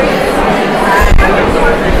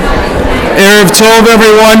Erev Tov,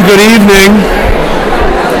 everyone. Good evening.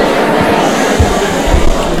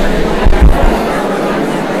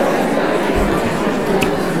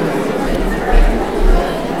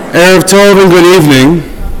 Erev Tov and good evening.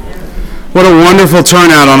 What a wonderful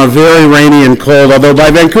turnout on a very rainy and cold, although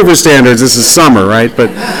by Vancouver standards this is summer, right?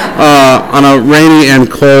 But on a rainy and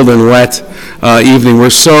cold and wet evening,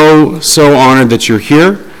 we're so honored that you're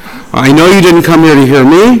here. I know you didn't come here to hear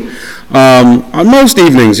me. On most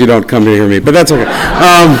evenings you don't come to hear me, but that's okay.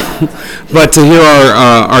 But to hear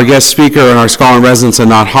our guest speaker and our scholar in residence,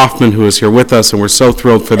 Anat Hoffman, who is here with us, and we're so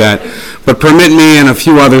thrilled for that. But permit me and a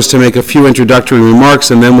few others to make a few introductory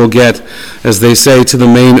remarks, and then we'll get, as they say, to the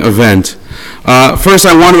main event. First,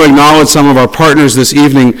 I want to acknowledge some of our partners this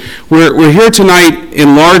evening. We're here tonight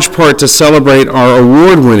in large part to celebrate our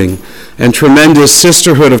award-winning and tremendous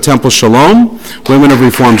Sisterhood of Temple Shalom, Women of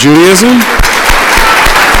Reform Judaism.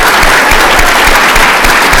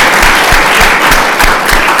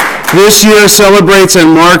 This year celebrates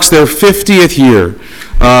and marks their 50th year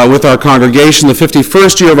with our congregation, the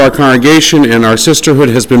 51st year of our congregation, and our sisterhood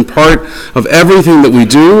has been part of everything that we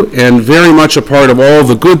do and very much a part of all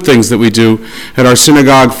the good things that we do at our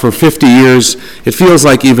synagogue for 50 years. It feels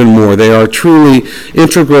like even more. They are truly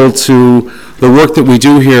integral to the work that we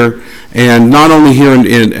do here, and not only here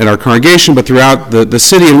in our congregation, but throughout the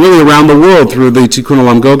city and really around the world through the Tikkun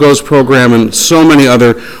Olam Go-Go's program and so many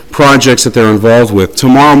other projects that they're involved with.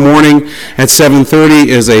 Tomorrow morning at 7:30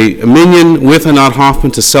 is a minyan with Anat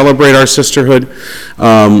Hoffman to celebrate our sisterhood,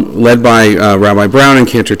 led by Rabbi Brown and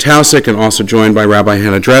Cantor Tausik, and also joined by Rabbi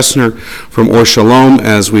Hannah Dressner from Or Shalom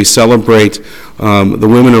as we celebrate the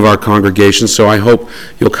women of our congregation. So I hope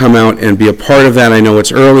you'll come out and be a part of that. I know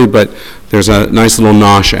it's early, but there's a nice little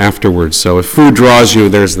nosh afterwards. So if food draws you,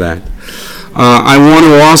 there's that. I want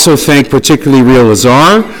to also thank particularly Ria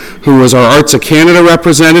Lazar, who was our Arts of Canada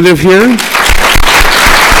representative here.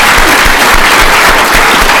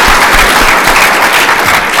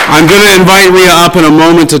 I'm going to invite Ria up in a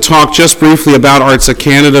moment to talk just briefly about Arts of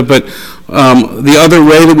Canada, but the other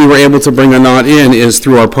way that we were able to bring Anat in is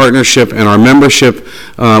through our partnership and our membership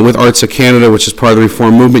with Arts of Canada, which is part of the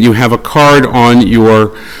Reform Movement. You have a card on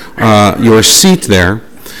your seat there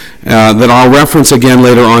that I'll reference again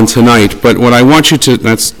later on tonight. But what I want you to,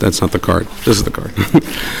 that's not the card, this is the card.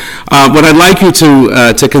 What I'd like you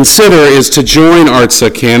to consider is to join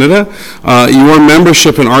ARTSA Canada. Your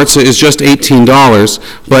membership in ARTSA is just $18,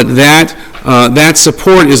 but that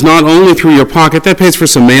support is not only through your pocket, that pays for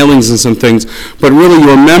some mailings and some things, but really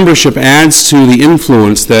your membership adds to the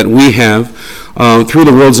influence that we have through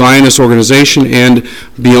the World Zionist Organization and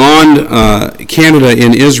beyond Canada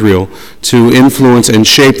in Israel to influence and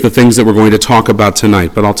shape the things that we're going to talk about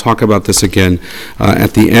tonight. But I'll talk about this again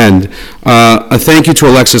at the end. A thank you to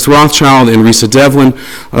Alexis Rothschild and Risa Devlin,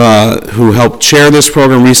 who helped chair this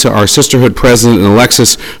program. Risa, our sisterhood president, and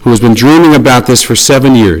Alexis, who has been dreaming about this for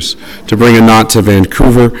 7 years to bring Anat to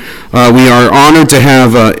Vancouver. We are honored to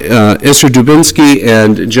have Isser Dubinsky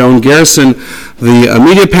and Joan Garrison, the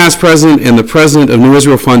immediate past president and the president of New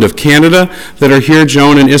Israel Fund of Canada, that are here.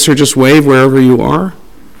 Joan and Isser, just wave wherever you are.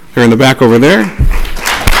 They're in the back over there.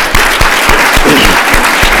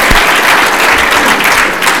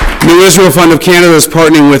 New Israel Fund of Canada is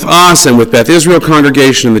partnering with us and with Beth Israel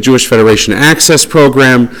Congregation and the Jewish Federation Access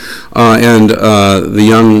Program and the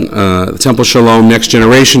Young Temple Shalom Next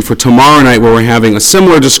Generation for tomorrow night, where we're having a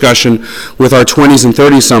similar discussion with our 20s and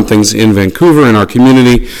 30-somethings in Vancouver in our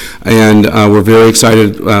community, and we're very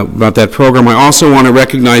excited about that program. I also want to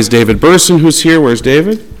recognize David Burson, who's here. Where's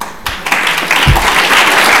David?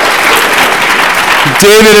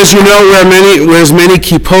 David, as you know, wears many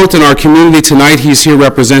kippot in our community. Tonight he's here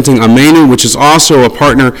representing Amenu, which is also a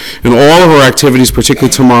partner in all of our activities,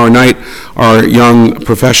 particularly tomorrow night, our Young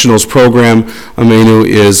Professionals program. Amenu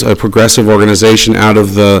is a progressive organization out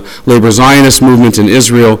of the Labor Zionist movement in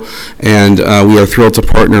Israel, and we are thrilled to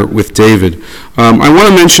partner with David. I want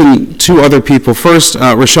to mention two other people. First,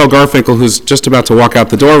 Rochelle Garfinkel, who's just about to walk out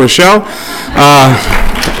the door. Rochelle.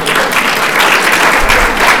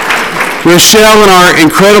 Rochelle and our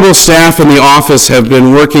incredible staff in the office have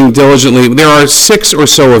been working diligently. There are 6 or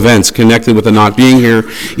so events connected with Anat being here,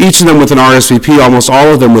 each of them with an RSVP, almost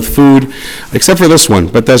all of them with food, except for this one,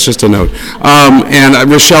 but that's just a note.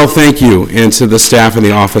 And Rochelle, thank you, and to the staff in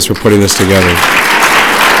the office for putting this together.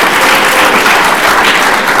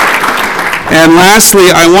 And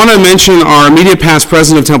lastly, I want to mention our immediate past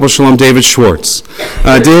president of Temple Shalom, David Schwartz.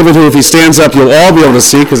 David, who if he stands up, you'll all be able to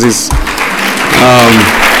see because he's...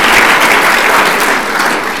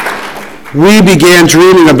 We began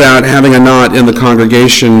dreaming about having a knot in the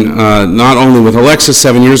congregation, not only with Alexis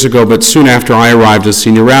 7 years ago, but soon after I arrived as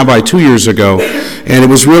senior rabbi 2 years ago. And it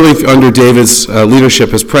was really under David's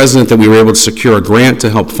leadership as president that we were able to secure a grant to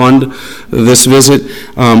help fund this visit,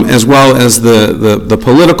 as well as the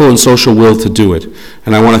political and social will to do it.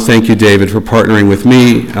 And I want to thank you, David, for partnering with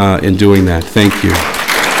me in doing that. Thank you.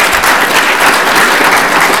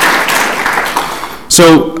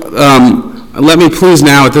 So, let me please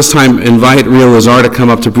now, at this time, invite Ria Lazar to come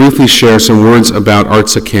up to briefly share some words about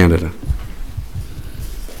ARTSA Canada.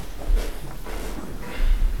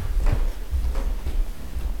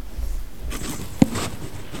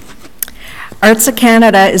 ARTSA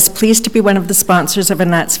Canada is pleased to be one of the sponsors of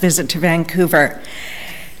Anat's visit to Vancouver.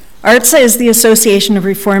 ARTSA is the Association of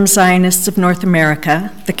Reformed Zionists of North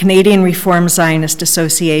America, the Canadian Reformed Zionist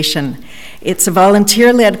Association. It's a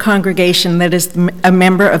volunteer-led congregation that is a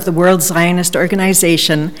member of the World Zionist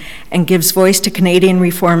Organization and gives voice to Canadian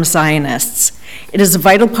Reformed Zionists. It is a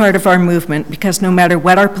vital part of our movement because no matter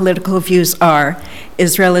what our political views are,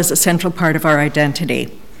 Israel is a central part of our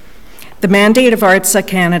identity. The mandate of ARTSA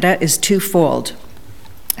Canada is twofold.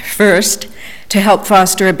 First, to help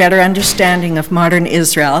foster a better understanding of modern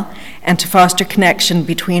Israel and to foster connection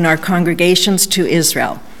between our congregations to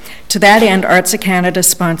Israel. To that end, ARTSA Canada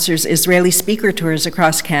sponsors Israeli speaker tours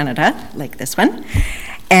across Canada, like this one,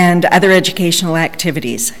 and other educational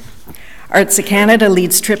activities. ARTSA Canada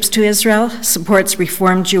leads trips to Israel, supports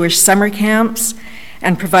Reformed Jewish summer camps,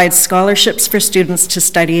 and provides scholarships for students to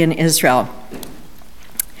study in Israel.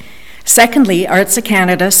 Secondly, ARTSA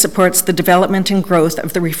Canada supports the development and growth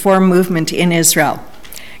of the Reform movement in Israel.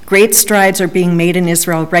 Great strides are being made in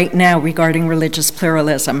Israel right now regarding religious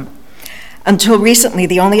pluralism. Until recently,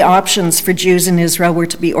 the only options for Jews in Israel were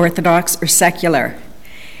to be Orthodox or secular.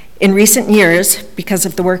 In recent years, because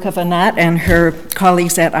of the work of Anat and her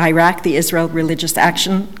colleagues at IRAC, the Israel Religious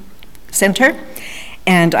Action Center,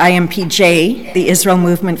 and IMPJ, the Israel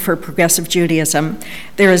Movement for Progressive Judaism,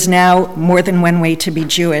 there is now more than one way to be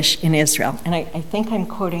Jewish in Israel. And I think I'm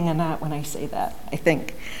quoting Anat when I say that, I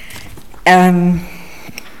think.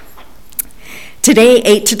 Today,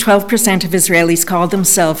 8 to 12% of Israelis call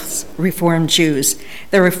themselves Reformed Jews.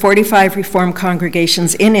 There are 45 Reformed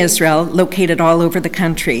congregations in Israel located all over the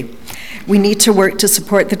country. We need to work to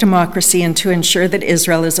support the democracy and to ensure that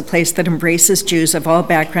Israel is a place that embraces Jews of all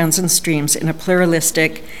backgrounds and streams in a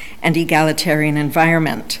pluralistic and egalitarian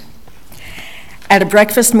environment. At a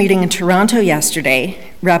breakfast meeting in Toronto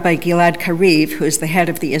yesterday, Rabbi Gilad Kariv, who is the head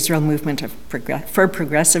of the Israel Movement for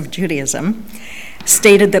Progressive Judaism,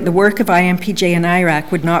 stated that the work of IMPJ in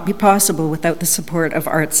Iraq would not be possible without the support of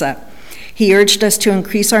ARTSA. He urged us to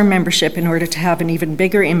increase our membership in order to have an even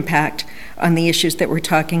bigger impact on the issues that we're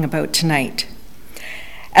talking about tonight.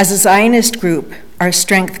 As a Zionist group, our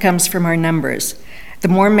strength comes from our numbers. The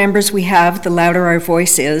more members we have, the louder our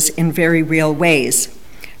voice is in very real ways.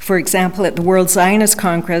 For example, at the World Zionist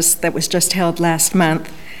Congress that was just held last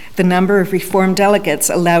month, the number of Reformed delegates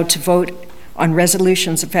allowed to vote on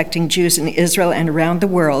resolutions affecting Jews in Israel and around the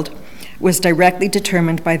world was directly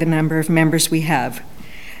determined by the number of members we have.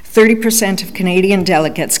 30% of Canadian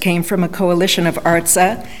delegates came from a coalition of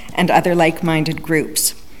ARTSA and other like-minded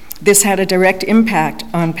groups. This had a direct impact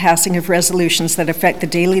on passing of resolutions that affect the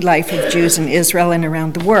daily life of Jews in Israel and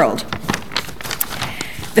around the world.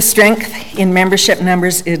 The strength in membership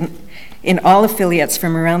numbers in all affiliates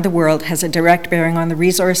from around the world has a direct bearing on the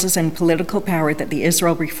resources and political power that the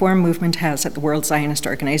Israel Reform Movement has at the World Zionist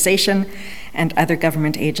Organization and other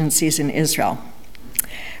government agencies in Israel.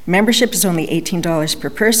 Membership is only $18 per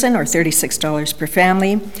person or $36 per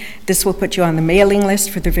family. This will put you on the mailing list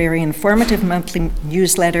for the very informative monthly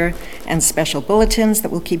newsletter and special bulletins that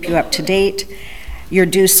will keep you up to date. Your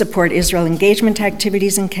dues support Israel engagement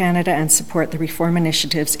activities in Canada and support the reform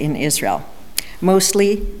initiatives in Israel.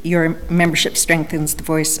 Mostly, your membership strengthens the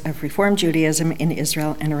voice of Reformed Judaism in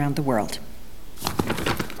Israel and around the world.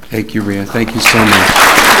 Thank you, Ria. Thank you so much.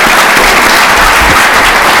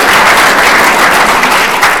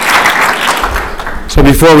 So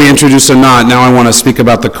before we introduce Anat, now I want to speak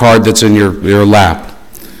about the card that's in your lap.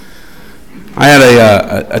 I had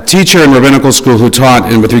a teacher in rabbinical school who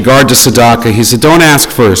taught, and with regard to tzedakah, he said, don't ask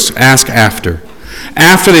first, ask after.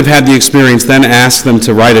 After they've had the experience, then ask them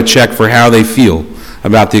to write a check for how they feel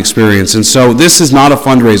about the experience. And so this is not a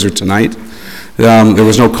fundraiser tonight. There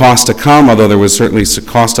was no cost to come, although there was certainly a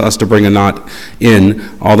cost to us to bring Anat in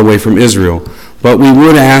all the way from Israel. But we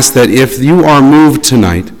would ask that if you are moved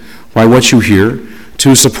tonight by what you hear,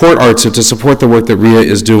 to support ARTSA, to support the work that Ria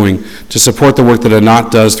is doing, to support the work that Anat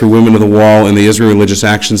does through Women of the Wall and the Israel Religious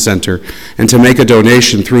Action Center, and to make a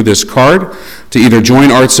donation through this card, to either join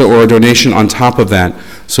ARTSA or a donation on top of that,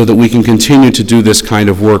 so that we can continue to do this kind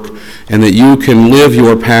of work, and that you can live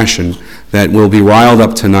your passion that will be riled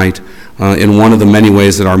up tonight in one of the many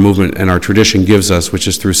ways that our movement and our tradition gives us, which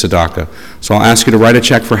is through tzedakah. So I'll ask you to write a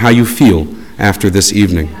check for how you feel after this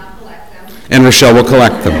evening. And Rochelle will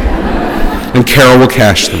collect them. And Carol will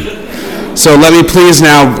cash them. So let me please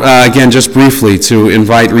now, again, just briefly, to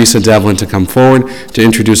invite Risa Devlin to come forward to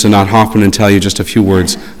introduce Anat Hoffman and tell you just a few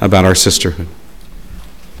words about our sisterhood.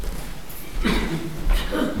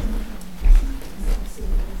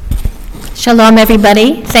 Shalom,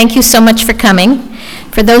 everybody. Thank you so much for coming.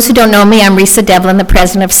 For those who don't know me, I'm Risa Devlin, the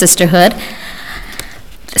president of Sisterhood.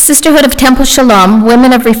 Sisterhood of Temple Shalom,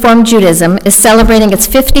 Women of Reform Judaism, is celebrating its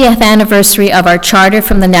 50th anniversary of our charter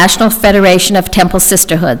from the National Federation of Temple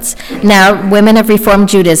Sisterhoods, now Women of Reform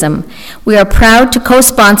Judaism. We are proud to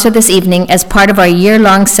co-sponsor this evening as part of our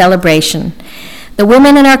year-long celebration. The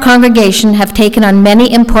women in our congregation have taken on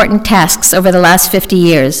many important tasks over the last 50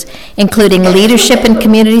 years, including leadership and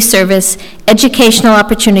community service, educational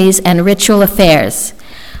opportunities, and ritual affairs.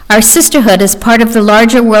 Our sisterhood is part of the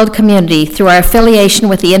larger world community through our affiliation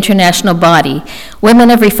with the international body,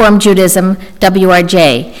 Women of Reform Judaism,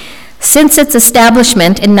 WRJ. Since its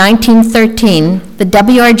establishment in 1913, the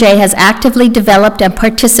WRJ has actively developed and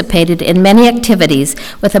participated in many activities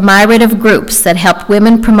with a myriad of groups that help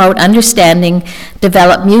women promote understanding,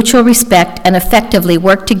 develop mutual respect, and effectively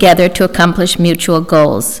work together to accomplish mutual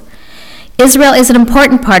goals. Israel is an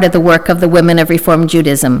important part of the work of the Women of Reform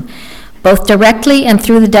Judaism. Both directly and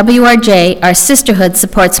through the WRJ, our sisterhood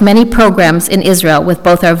supports many programs in Israel with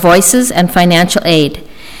both our voices and financial aid.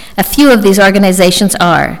 A few of these organizations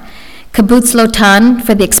are Kibbutz Lotan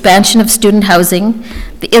for the expansion of student housing,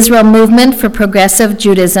 the Israel Movement for Progressive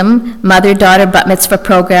Judaism, Mother-Daughter Bat Mitzvah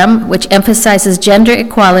program, which emphasizes gender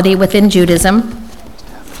equality within Judaism,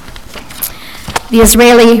 the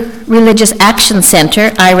Israeli Religious Action Center,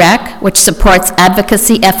 IRAC, which supports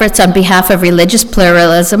advocacy efforts on behalf of religious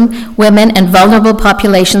pluralism, women, and vulnerable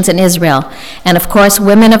populations in Israel, and of course,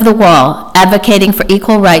 Women of the Wall, advocating for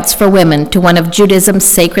equal rights for women to one of Judaism's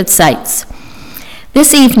sacred sites.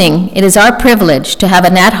 This evening, it is our privilege to have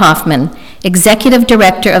Anat Hoffman, Executive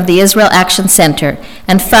Director of the Israel Action Center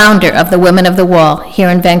and founder of the Women of the Wall here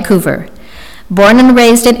in Vancouver. Born and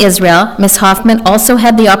raised in Israel, Ms. Hoffman also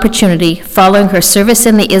had the opportunity, following her service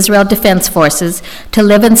in the Israel Defense Forces, to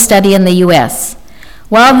live and study in the U.S.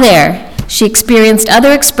 While there, she experienced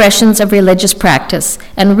other expressions of religious practice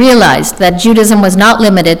and realized that Judaism was not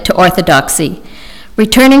limited to orthodoxy.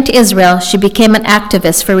 Returning to Israel, she became an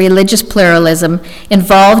activist for religious pluralism,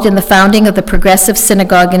 involved in the founding of the Progressive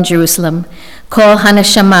Synagogue in Jerusalem, Kol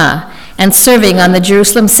HaNeshama, and serving on the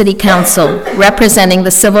Jerusalem City Council, representing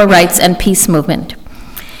the civil rights and peace movement.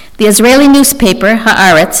 The Israeli newspaper,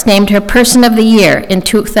 Haaretz, named her Person of the Year in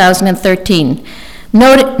 2013,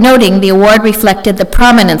 noting the award reflected the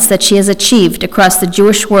prominence that she has achieved across the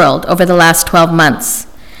Jewish world over the last 12 months.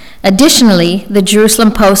 Additionally, the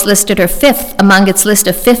Jerusalem Post listed her fifth among its list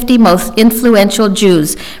of 50 most influential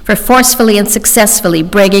Jews for forcefully and successfully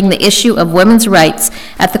bringing the issue of women's rights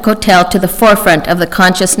at the Kotel to the forefront of the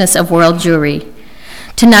consciousness of world Jewry.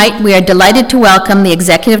 Tonight, we are delighted to welcome the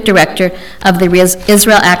Executive Director of the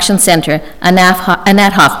Israel Action Center,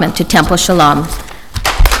 Anat Hoffman, to Temple Shalom.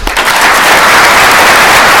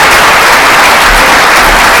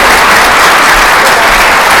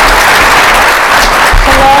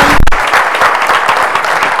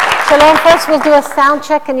 Shalom, first we'll do a sound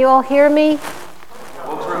check. Can you all hear me?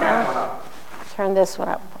 We'll turn that one up. Turn this one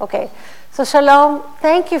up. Okay. So Shalom,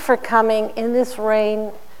 thank you for coming in this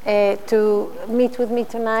rain to meet with me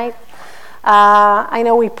tonight. I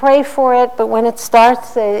know we pray for it, but when it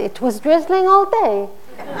starts, it was drizzling all day.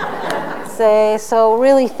 So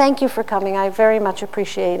really, thank you for coming. I very much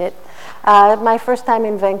appreciate it. My first time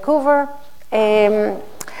in Vancouver.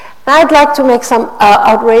 I'd like to make some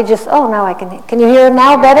outrageous, now I can you hear it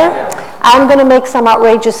now better? I'm going to make some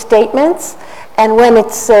outrageous statements, and when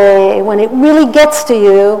it really gets to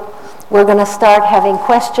you, we're going to start having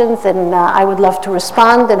questions, and I would love to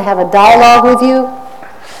respond and have a dialogue with you.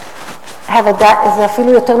 And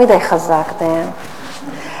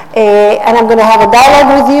I'm going to have a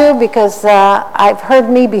dialogue with you because I've heard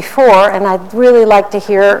me before, and I'd really like to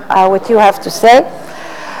hear what you have to say.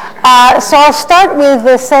 So I'll start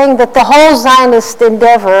with saying that the whole Zionist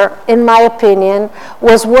endeavor, in my opinion,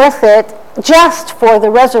 was worth it just for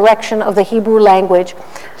the resurrection of the Hebrew language.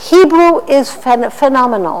 Hebrew is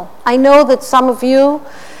phenomenal. I know that some of you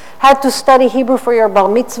had to study Hebrew for your bar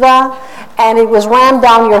mitzvah, and it was rammed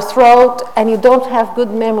down your throat, and you don't have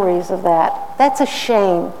good memories of that. That's a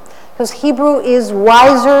shame, because Hebrew is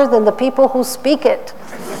wiser than the people who speak it.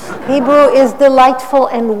 Hebrew is delightful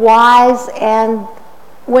and wise, and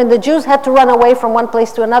when the Jews had to run away from one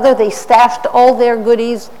place to another, they stashed all their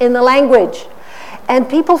goodies in the language. And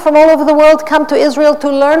people from all over the world come to Israel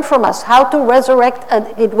to learn from us how to resurrect.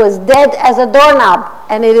 It was dead as a doorknob,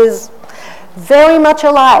 and it is very much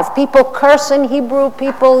alive. People curse in Hebrew,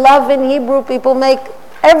 people love in Hebrew, people make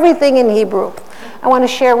everything in Hebrew. I want to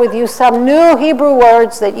share with you some new Hebrew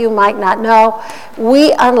words that you might not know.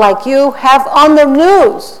 We, unlike you, have on the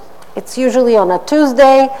news. It's usually on a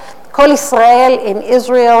Tuesday. Kol Israel in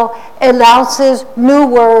Israel announces new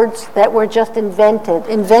words that were just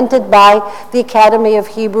invented by the Academy of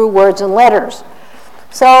Hebrew Words and Letters.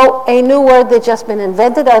 So a new word that's just been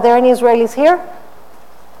invented. Are there any Israelis here?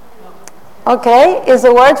 Okay, is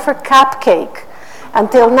a word for cupcake.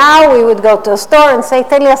 Until now, we would go to a store and say,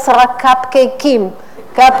 "Tell לי 10 cupcake'im."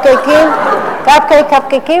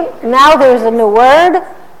 Cupcake'im. Now there's a new word.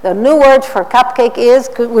 The new word for cupcake is,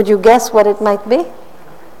 would you guess what it might be?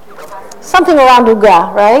 Something around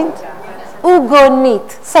uga, right? Ugonit.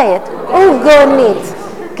 Say it. Ugonit.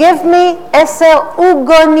 Give me 10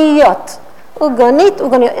 ugoniyot. Ugonit.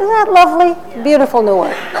 Isn't that lovely? Beautiful new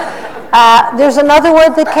word. There's another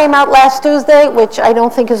word that came out last Tuesday, which I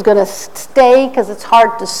don't think is going to stay because it's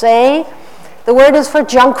hard to say. The word is for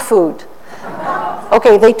junk food.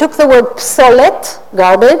 Okay, they took the word psolet,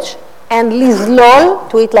 garbage, and lizlol,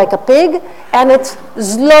 to eat like a pig, and it's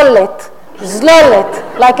zlolet.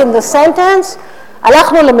 Zlolet, like in the sentence,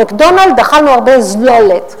 הלכנו למקדונלד, אכלנו הרבה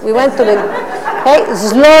זלולת. We went to the, okay,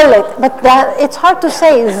 zlolet, but it's hard to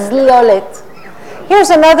say, zlolet. Here's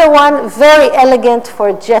another one, very elegant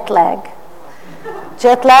for jet lag.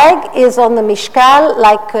 Jet lag is on the mishkal,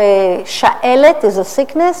 like sha'elet is a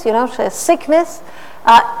sickness, you know, a sickness.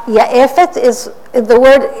 Ya'efet is, the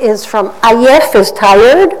word is from ayef, is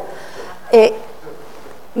tired.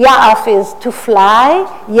 Ya'af is to fly.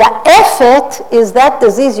 Ya'efet is that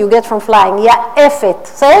disease you get from flying. Ya'efet.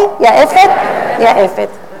 Say, ya'efet? Ya'efet.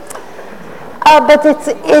 But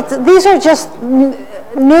these are just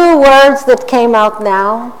new words that came out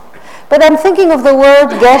now. But I'm thinking of the word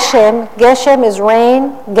geshem. Geshem is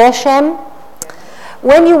rain. Geshem.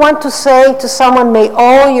 When you want to say to someone, may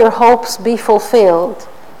all your hopes be fulfilled,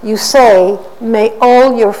 you say, may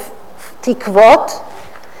all your tikvot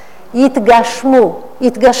yitgashmu.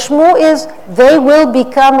 Yitgashmu is they will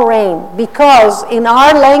become rain, because in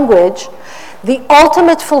our language, the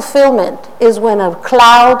ultimate fulfillment is when a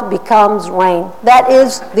cloud becomes rain. That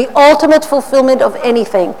is the ultimate fulfillment of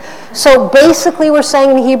anything. So basically we're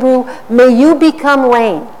saying in Hebrew, may you become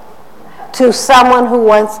rain to someone who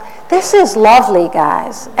wants. This is lovely,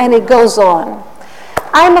 guys, and it goes on.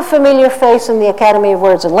 I'm a familiar face in the Academy of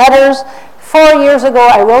Words and Letters. 4 years ago,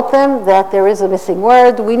 I wrote them that there is a missing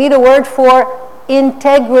word. We need a word for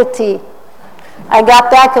integrity. I got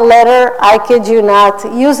back a letter, I kid you not.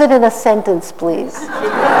 Use it in a sentence, please.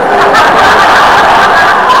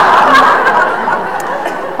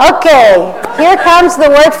 Okay, here comes the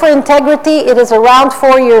word for integrity. It is around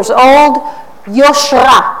 4 years old.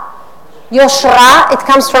 Yoshra. Yoshra, it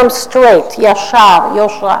comes from straight. Yashar,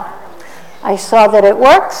 Yoshra. I saw that it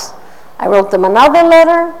works. I wrote them another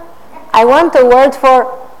letter. I want a word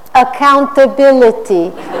for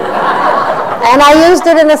accountability. And I used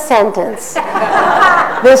it in a sentence.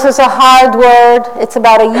 This is a hard word. It's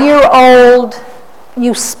about a year old.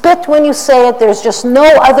 You spit when you say it. There's just no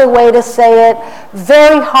other way to say it.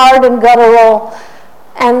 Very hard and guttural.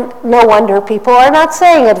 And no wonder people are not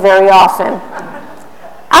saying it very often.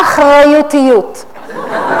 Achrayutiyut.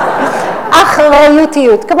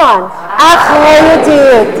 Achrayutiyut. Come on.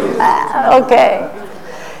 Achrayutiyut. Okay.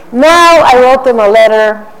 Now I wrote them a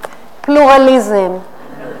letter. Pluralism.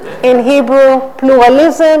 In Hebrew,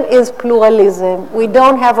 pluralism is pluralism. We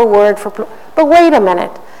don't have a word for But wait a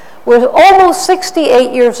minute. We're almost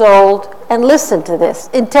 68 years old, and listen to this.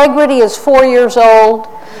 Integrity is 4 years old.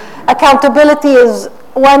 Accountability is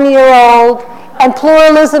 1 year old. And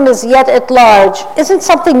pluralism is yet at large. Isn't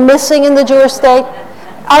something missing in the Jewish state?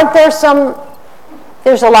 Aren't there some?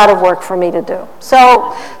 There's a lot of work for me to do.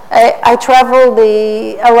 So I traveled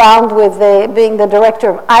around with being the director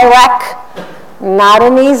of Iraq. Not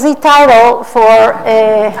an easy title for,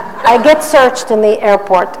 I get searched in the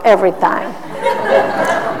airport every time.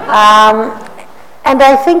 And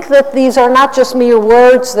I think that these are not just mere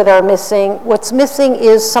words that are missing. What's missing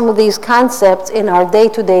is some of these concepts in our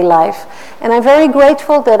day-to-day life. And I'm very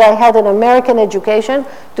grateful that I had an American education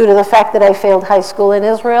due to the fact that I failed high school in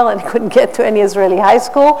Israel and couldn't get to any Israeli high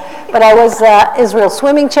school. But I was Israel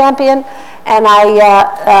swimming champion, and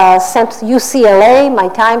I sent UCLA my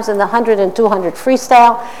times in the 100 and 200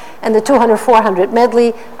 freestyle and the 200, 400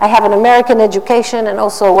 medley. I have an American education and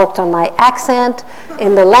also worked on my accent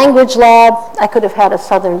in the language lab. I could have had a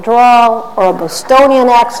Southern drawl or a Bostonian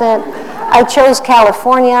accent. I chose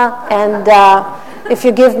California, and if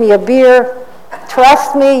you give me a beer,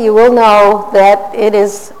 trust me, you will know that it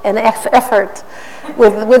is an effort.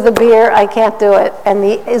 With the beer, I can't do it, and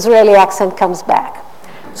the Israeli accent comes back.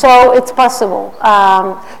 So it's possible.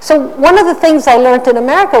 So one of the things I learned in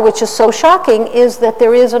America, which is so shocking, is that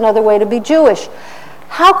there is another way to be Jewish.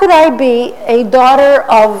 How could I be a daughter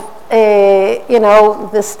of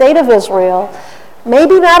the state of Israel,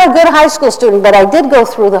 maybe not a good high school student, but I did go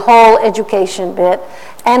through the whole education bit,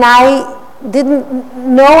 and I didn't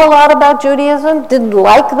know a lot about Judaism, didn't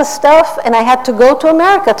like the stuff, and I had to go to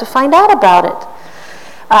America to find out about it.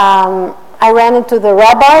 I ran into the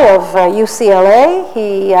rabbi of UCLA.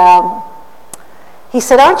 He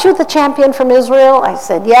said, "Aren't you the champion from Israel?" I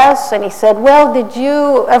said, "Yes." And he said, "Well, did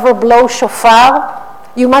you ever blow shofar?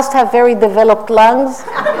 You must have very developed lungs."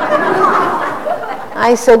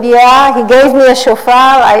 I said, "Yeah." He gave me a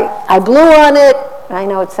shofar. I blew on it. I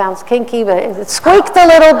know it sounds kinky, but it squeaked a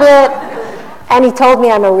little bit. And he told me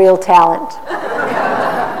I'm a real talent.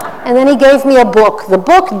 And then he gave me a book, the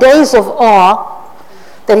book Days of Awe,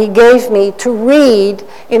 that he gave me to read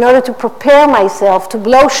in order to prepare myself to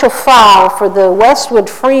blow shofar for the Westwood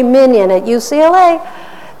Free Minyan at UCLA.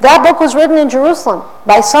 That book was written in Jerusalem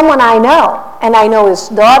by someone I know, and I know his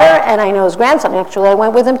daughter, and I know his grandson. Actually, I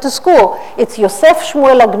went with him to school. It's Yosef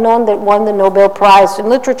Shmuel Agnon that won the Nobel Prize in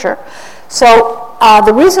Literature. So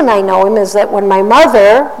the reason I know him is that when my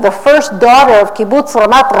mother, the first daughter of Kibbutz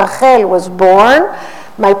Ramat Rachel, was born,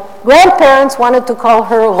 my grandparents wanted to call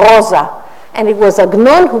her Rosa. And it was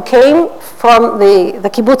Agnon who came from the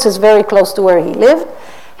kibbutz is very close to where he lived.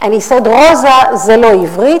 And he said, Rosa ze lo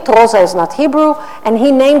Ivrit, Rosa is not Hebrew, and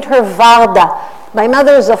he named her Varda. My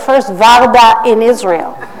mother is the first Varda in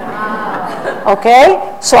Israel.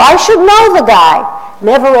 Okay? So I should know the guy.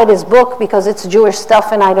 Never read his book because it's Jewish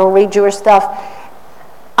stuff and I don't read Jewish stuff.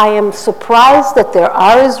 I am surprised that there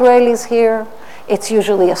are Israelis here. It's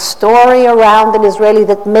usually a story around an Israeli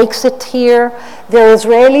that makes it here. There are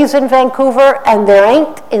Israelis in Vancouver, and there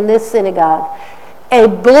ain't in this synagogue. A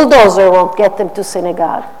bulldozer won't get them to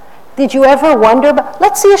synagogue. Did you ever wonder about,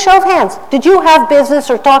 let's see a show of hands. Did you have business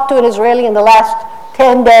or talk to an Israeli in the last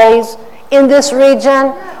 10 days in this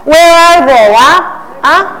region? Where are they,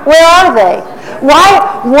 Where are they?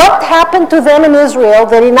 Why? What happened to them in Israel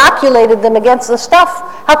that inoculated them against the stuff?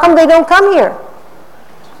 How come they don't come here?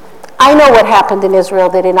 I know what happened in Israel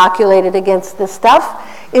that inoculated against this stuff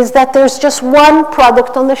is that there's just one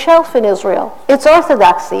product on the shelf in Israel. It's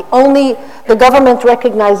orthodoxy. Only the government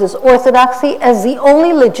recognizes orthodoxy as the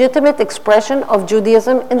only legitimate expression of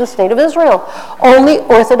Judaism in the state of Israel. Only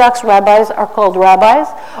Orthodox rabbis are called rabbis.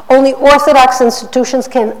 Only Orthodox institutions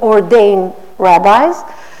can ordain rabbis.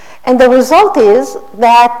 And the result is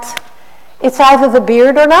that it's either the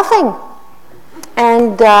beard or nothing.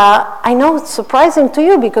 And I know it's surprising to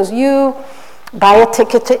you because you buy a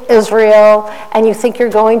ticket to Israel and you think you're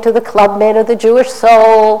going to the Club Med of the Jewish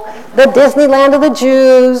Soul, the Disneyland of the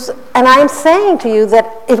Jews. And I'm saying to you that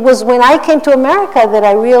it was when I came to America that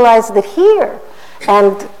I realized that here,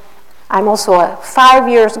 and I'm also a 5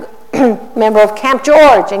 years member of Camp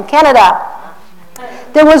George in Canada,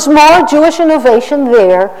 there was more Jewish innovation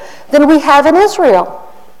there than we have in Israel.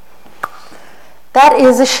 That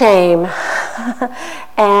is a shame.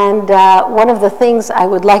 And one of the things I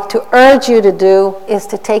would like to urge you to do is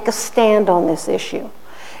to take a stand on this issue.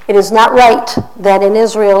 It is not right that in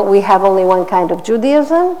Israel we have only one kind of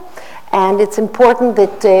Judaism, and it's important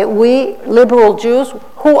that we, liberal Jews,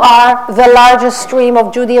 who are the largest stream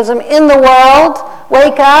of Judaism in the world,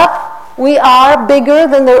 wake up. We are bigger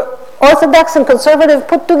than the Orthodox and conservative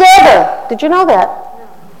put together. Did you know that?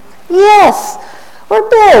 Yes, we're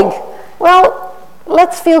big. Well,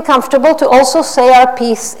 let's feel comfortable to also say our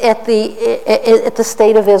piece at the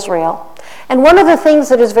state of Israel. And one of the things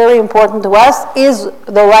that is very important to us is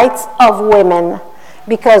the rights of women,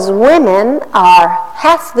 because women are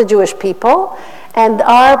half the Jewish people, and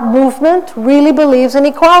our movement really believes in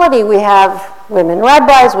equality. We have women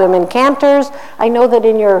rabbis, women cantors. I know that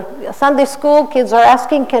in your Sunday school, kids are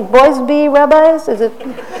asking, can boys be rabbis? Is it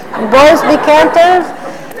boys be cantors?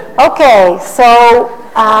 Okay, so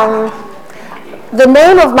The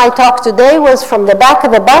name of my talk today was From the Back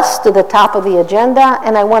of the Bus to the Top of the Agenda,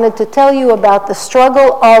 and I wanted to tell you about the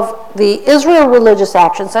struggle of the Israel Religious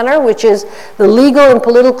Action Center, which is the legal and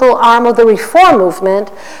political arm of the reform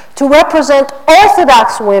movement, to represent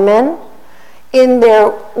Orthodox women in their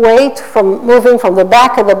way from moving from the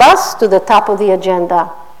back of the bus to the top of the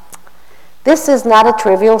agenda. This is not a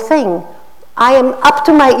trivial thing. I am up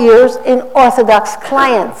to my ears in Orthodox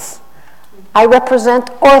clients. I represent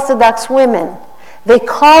Orthodox women. They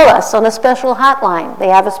call us on a special hotline. They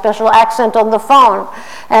have a special accent on the phone.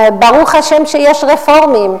 Baruch Hashem sheyesh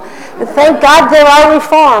reformim. Thank God there are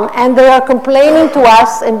reform. And they are complaining to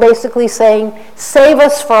us and basically saying, save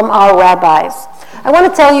us from our rabbis. I want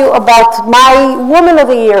to tell you about my Woman of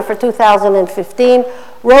the Year for 2015,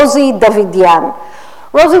 Rosie Davidian.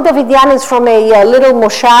 Rosie Davidian is from a little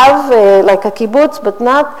moshav, like a kibbutz, but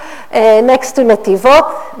not, next to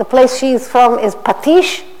Netivot. The place she's from is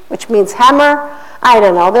Patish, which means hammer. I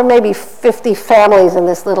don't know, there may be 50 families in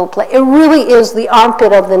this little place. It really is the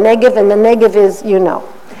armpit of the Negev, and the Negev is, you know.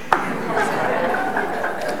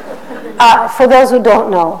 For those who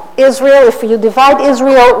don't know, Israel, if you divide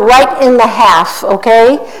Israel right in the half,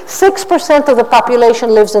 okay, 6% of the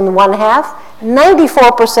population lives in one half,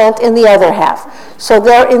 94% in the other half. So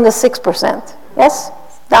they're in the 6%, yes?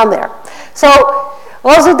 Down there. So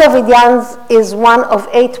Rosie Davidian is one of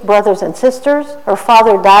 8 brothers and sisters. Her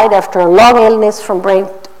father died after a long illness from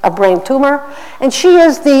a brain tumor, and she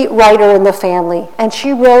is the writer in the family, and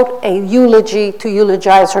she wrote a eulogy to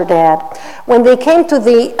eulogize her dad. When they came to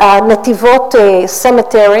the Netivot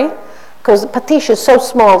cemetery, because Patish is so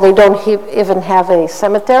small they don't even have a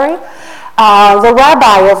cemetery, the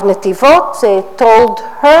rabbi of Netivot told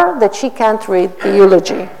her that she can't read the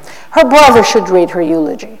eulogy. Her brother should read her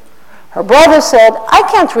eulogy. Her brother said, I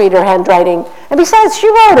can't read her handwriting, and besides, she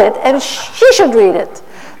wrote it, and she should read it.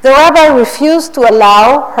 The rabbi refused to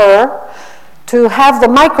allow her to have the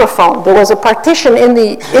microphone. There was a partition in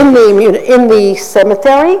the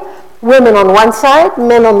cemetery, women on one side,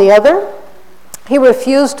 men on the other. He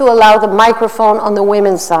refused to allow the microphone on the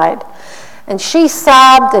women's side. And she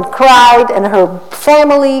sobbed and cried, and her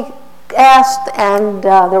family asked, and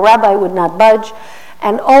the rabbi would not budge.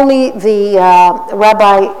 And only the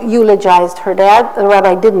rabbi eulogized her dad. The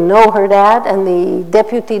rabbi didn't know her dad, and the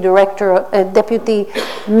deputy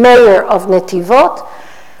mayor of Netivot,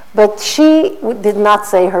 but she did not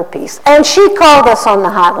say her piece. And she called us on the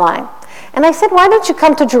hotline. And I said, why don't you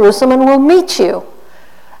come to Jerusalem and we'll meet you?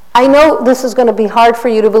 I know this is going to be hard for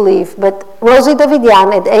you to believe, but Rosie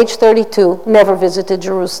Davidian, at age 32, never visited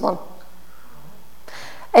Jerusalem.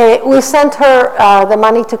 We sent her the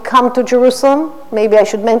money to come to Jerusalem. Maybe I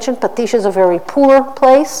should mention, Patish is a very poor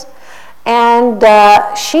place. And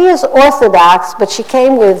she is Orthodox, but she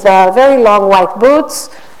came with very long white boots,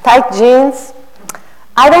 tight jeans.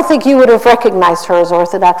 I don't think you would have recognized her as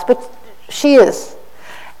Orthodox, but she is.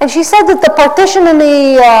 And she said that the partition in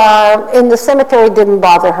the cemetery didn't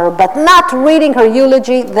bother her, but not reading her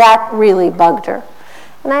eulogy, that really bugged her.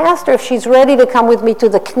 And I asked her if she's ready to come with me to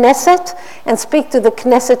the Knesset and speak to the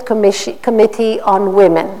Knesset Committee on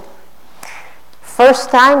Women.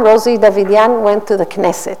 First time Rosie Davidian went to the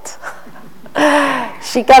Knesset.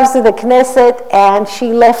 She comes to the Knesset and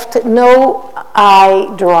she left no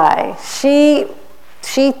eye dry. She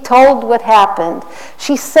told what happened.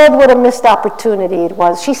 She said what a missed opportunity it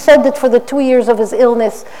was. She said that for the 2 years of his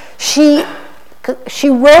illness, she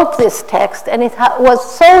wrote this text, and it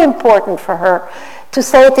was so important for her to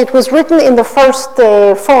say it. It was written in the first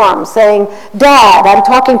form, saying, Dad, I'm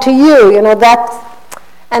talking to you, you know, that,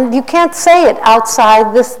 and you can't say it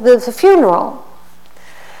outside the funeral.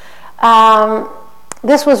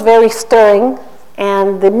 This was very stirring,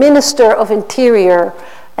 and the Minister of Interior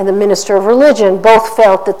and the Minister of Religion both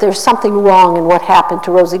felt that there's something wrong in what happened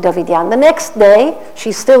to Rosie Davidian. The next day,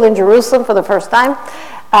 she's still in Jerusalem for the first time,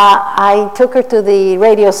 I took her to the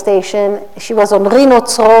radio station. She was on Rino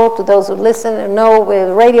Tzro, to those who listen and know, with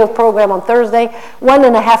a radio program on Thursday,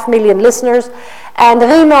 1.5 million listeners. And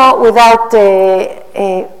Rino, without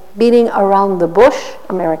beating around the bush,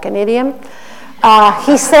 American idiom,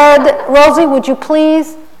 he said, Rosie, would you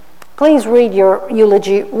please read your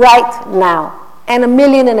eulogy right now? And 1.5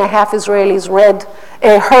 million Israelis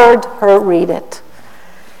heard her read it.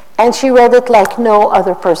 And she read it like no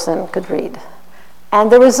other person could read. And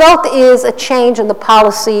the result is a change in the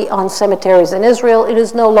policy on cemeteries in Israel. It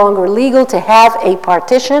is no longer legal to have a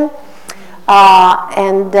partition.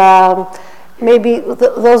 Maybe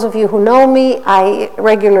those of you who know me, I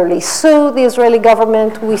regularly sue the Israeli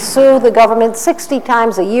government. We sue the government 60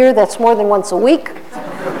 times a year. That's more than once a week.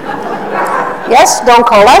 Yes, don't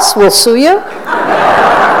call us, we'll sue you.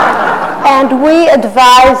 And we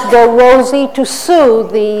advised Rosie to sue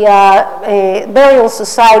the Burial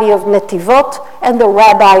Society of Netivot and the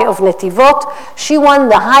Rabbi of Netivot. She won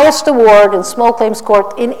the highest award in small claims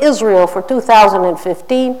court in Israel for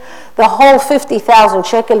 2015. The whole 50,000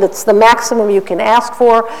 shekel, that's the maximum you can ask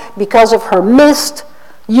for because of her missed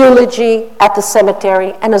eulogy at the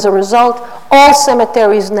cemetery. And as a result, all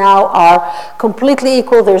cemeteries now are completely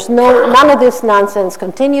equal. There's none of this nonsense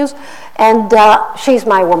continues. And she's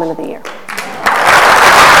my Woman of the Year.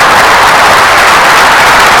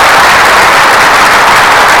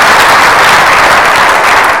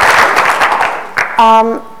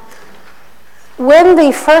 When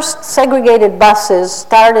the first segregated buses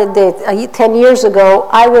started 10 years ago,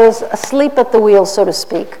 I was asleep at the wheel, so to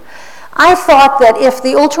speak. I thought that if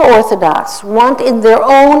the ultra-Orthodox want in their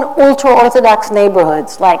own ultra-Orthodox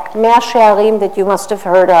neighborhoods, like Mea Shearim that you must have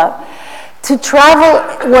heard of, to travel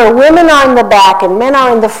where women are in the back and men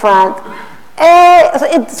are in the front,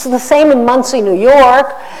 it's the same in Monsey, New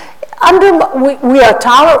York. We are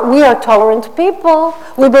tolerant people.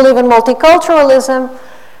 We believe in multiculturalism.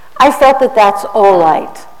 I felt that that's all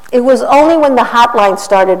right. It was only when the hotline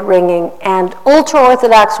started ringing and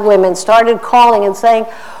ultra-Orthodox women started calling and saying,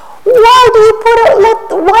 why do you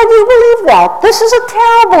believe that? This is a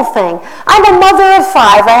terrible thing. I'm a mother of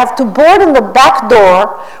 5. I have to board in the back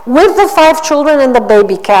door with the 5 children in the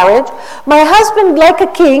baby carriage. My husband, like a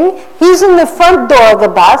king, he's in the front door of the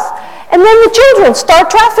bus. And then the children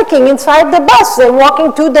start trafficking inside the bus. They're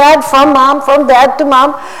walking to dad, from dad to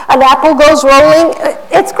mom. An apple goes rolling.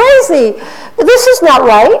 It's crazy. This is not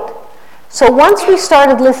right. So once we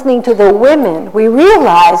started listening to the women, we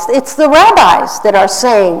realized it's the rabbis that are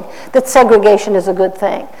saying that segregation is a good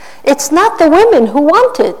thing. It's not the women who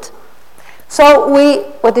want it. So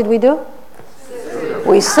what did we do?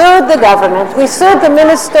 We sued the government. We sued the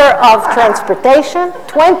Minister of Transportation,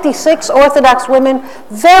 26 Orthodox women,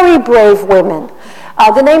 very brave women.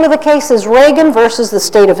 The name of the case is Reagan versus the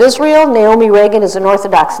State of Israel. Naomi Reagan is an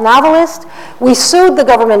Orthodox novelist. We sued the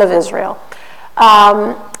government of Israel.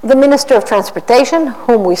 The Minister of Transportation,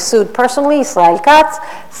 whom we sued personally, Israel Katz,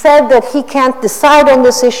 said that he can't decide on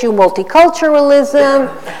this issue, multiculturalism.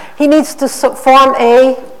 He needs to form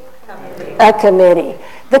a committee.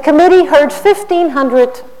 The committee heard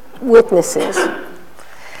 1,500 witnesses.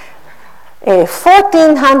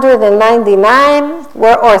 1,499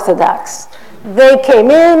 were Orthodox. They came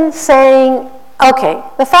in saying, okay,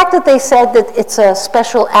 the fact that they said that it's a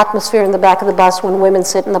special atmosphere in the back of the bus when women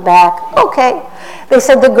sit in the back, okay. They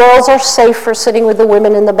said the girls are safer sitting with the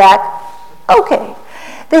women in the back, okay.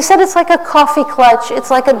 They said it's like a coffee clutch, it's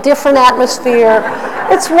like a different atmosphere,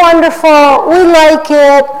 it's wonderful, we like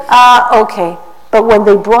it, okay. But when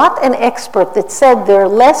they brought an expert that said there are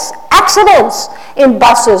less accidents in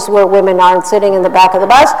buses where women aren't sitting in the back of the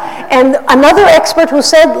bus, and another expert who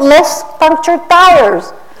said less punctured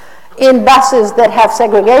tires in buses that have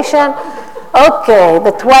segregation, okay,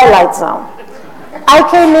 the twilight zone. I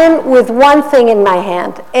came in with one thing in my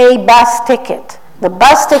hand, a bus ticket. The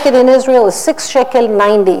bus ticket in Israel is 6 shekel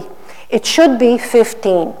 90. It should be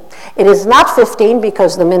 15. It is not 15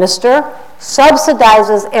 because the minister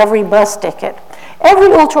subsidizes every bus ticket.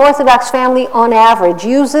 Every ultra-Orthodox family, on average,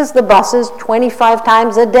 uses the buses 25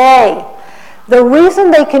 times a day. The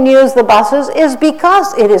reason they can use the buses is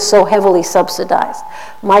because it is so heavily subsidized.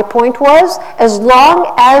 My point was, as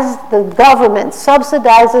long as the government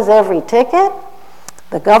subsidizes every ticket,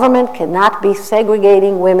 the government cannot be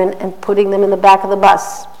segregating women and putting them in the back of the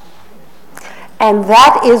bus. And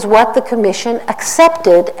that is what the commission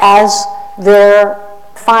accepted as their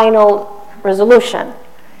final resolution.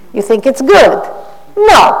 You think it's good?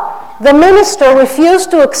 No. The minister refused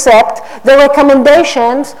to accept the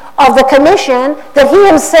recommendations of the commission that he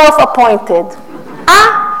himself appointed.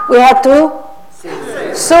 We had to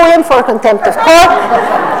sue him for contempt of court.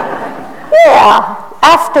 Yeah.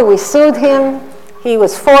 After we sued him, he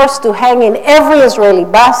was forced to hang in every Israeli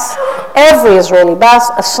bus,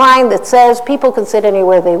 a sign that says people can sit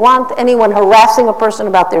anywhere they want. Anyone harassing a person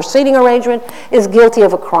about their seating arrangement is guilty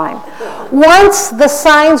of a crime. Once the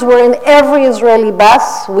signs were in every Israeli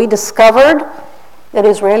bus, we discovered that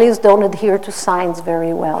Israelis don't adhere to signs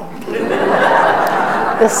very well.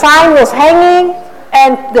 The sign was hanging,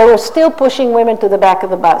 and they were still pushing women to the back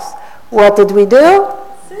of the bus. What did we do?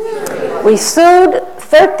 We sued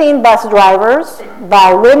 13 bus drivers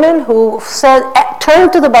by women who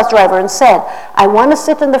turned to the bus driver and said, I want to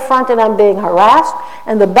sit in the front and I'm being harassed.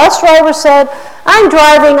 And the bus driver said, I'm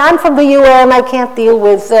driving, I'm from the UN, I can't deal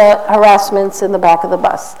with harassments in the back of the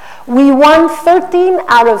bus. We won 13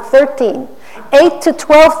 out of 13. 8 to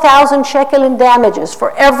 12,000 shekel in damages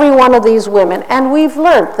for every one of these women. And we've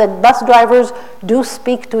learned that bus drivers do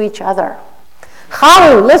speak to each other.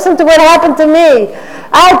 Chaim, listen to what happened to me.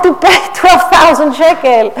 I had to pay 12,000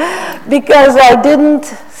 shekel because I didn't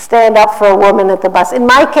stand up for a woman at the bus. In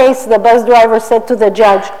my case, the bus driver said to the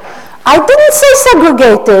judge, I didn't say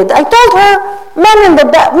segregated. I told her men in the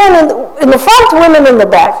back, men in the front, women in the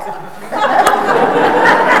back.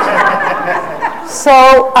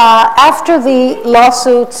 So after the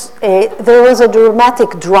lawsuits, there was a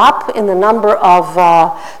dramatic drop in the number of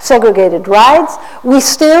segregated rides. We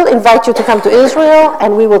still invite you to come to Israel,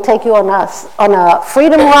 and we will take you on a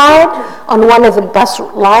freedom ride on one of the bus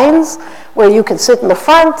lines where you can sit in the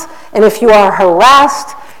front, and if you are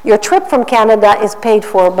harassed, your trip from Canada is paid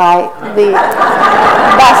for by the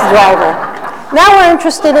bus driver. Now we're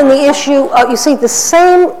interested in the issue, you see, the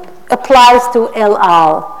same applies to El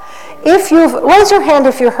Al. Raise your hand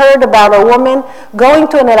if you heard about a woman going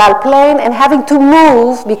to an El Al plane and having to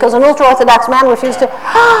move because an ultra-Orthodox man refused to,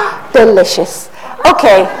 delicious.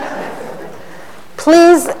 Okay,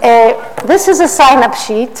 please, this is a sign-up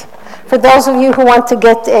sheet for those of you who want to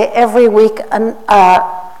get every week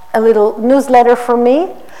a little newsletter from me.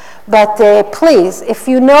 But please, if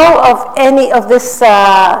you know of any of this,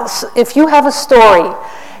 if you have a story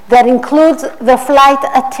that includes the flight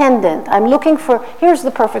attendant. I'm looking for, here's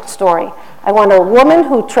the perfect story. I want a woman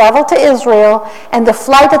who traveled to Israel and the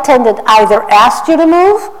flight attendant either asked you to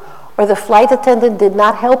move or the flight attendant did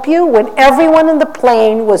not help you when everyone in the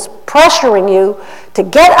plane was pressuring you to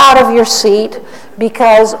get out of your seat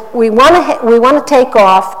because we want to take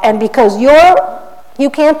off, and because you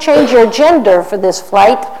can't change your gender for this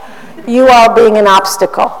flight, you are being an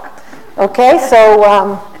obstacle. Okay,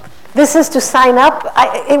 so this is to sign up.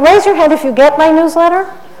 Raise your hand if you get my newsletter.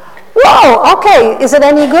 Whoa, okay. Is it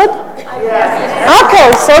any good? Yes.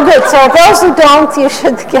 Okay, so good. So those who don't, you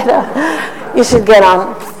should get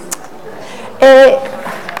on.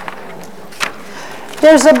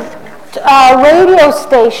 There's a radio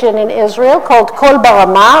station in Israel called Kol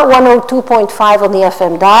Barama, 102.5 on the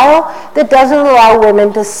FM dial, that doesn't allow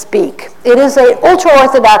women to speak. It is an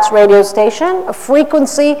ultra-Orthodox radio station, a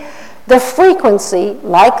frequency. The frequency,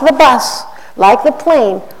 like the bus, like the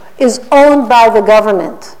plane, is owned by the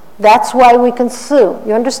government. That's why we can sue.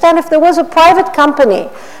 You understand? If there was a private company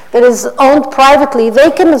that is owned privately, they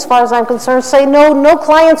can, as far as I'm concerned, say no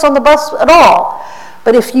clients on the bus at all.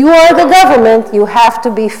 But if you are the government, you have to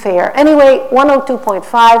be fair. Anyway,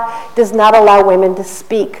 102.5 does not allow women to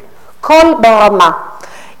speak. Kol Barama.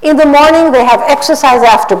 In the morning, they have exercise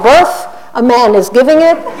after birth. A man is giving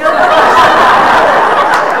it.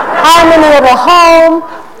 Harmony of a home,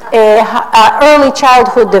 early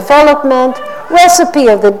childhood development, recipe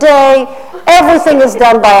of the day, everything is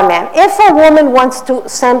done by a man. If a woman wants to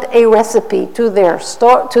send a recipe to their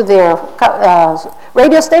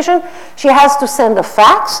radio station, she has to send a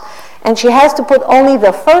fax, and she has to put only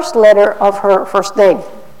the first letter of her first name.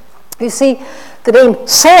 You see, the name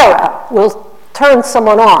Sarah will turn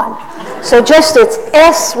someone on. So just it's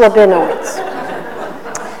S. Rabinowitz.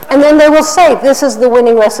 And then they will say, this is the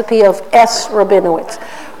winning recipe of S. Rabinowitz.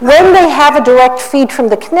 When they have a direct feed from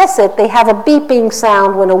the Knesset, they have a beeping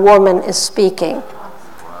sound when a woman is speaking.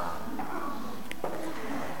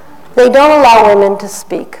 They don't allow women to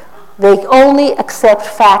speak. They only accept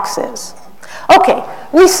faxes. Okay,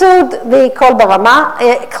 we sued the Kol Barama,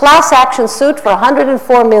 a class action suit for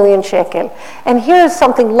 104 million shekel. And here's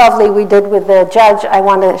something lovely we did with the judge I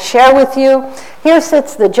want to share with you. Here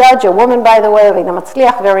sits the judge, a woman, by the way, Rina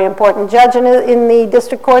Matzliach, very important judge in the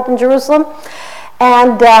district court in Jerusalem.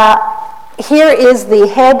 And here is the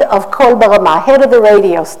head of Kol Barama, head of the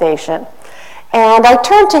radio station. And I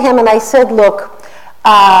turned to him and I said, look,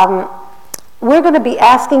 we're going to be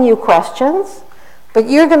asking you questions, but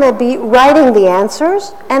you're going to be writing the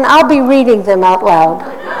answers, and I'll be reading them out loud.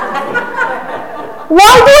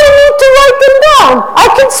 Why do I need to write them down? I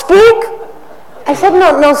can speak. I said,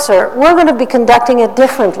 no, sir. We're going to be conducting it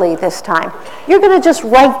differently this time. You're going to just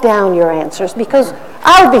write down your answers because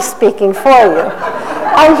I'll be speaking for you.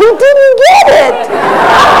 And he didn't get it.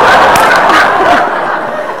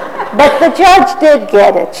 But the judge did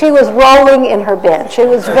get it. She was rolling in her bench. It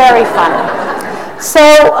was very funny. So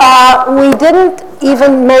we didn't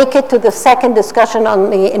even make it to the second discussion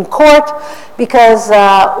in court because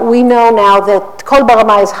we know now that Kol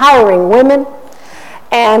Barama is hiring women,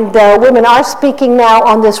 and women are speaking now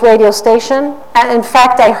on this radio station. And in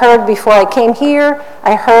fact, I heard before I came here,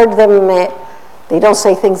 I heard them, they don't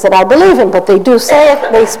say things that I believe in, but they do say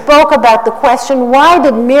it. They spoke about the question, why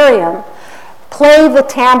did Miriam play the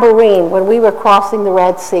tambourine when we were crossing the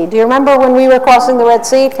Red Sea? Do you remember when we were crossing the Red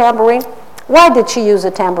Sea, tambourine? Why did she use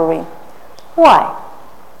a tambourine? Why?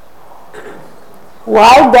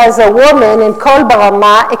 Why does a woman in Kol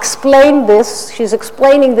Barama explain this? She's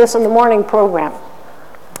explaining this in the morning program.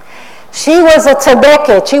 She was a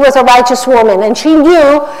tzedeket, she was a righteous woman, and she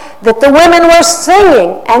knew that the women were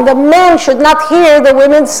singing, and the men should not hear the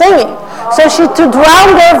women singing. So to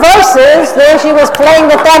drown their voices, there she was playing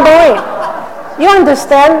the tambourine. You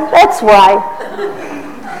understand? That's why.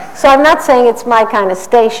 So I'm not saying it's my kind of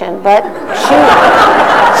station, but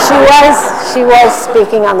she was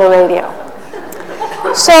speaking on the radio.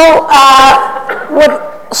 So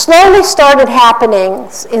what slowly started happening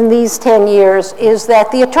in these 10 years is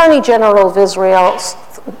that the Attorney General of Israel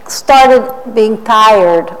started being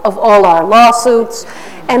tired of all our lawsuits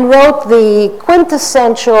and wrote the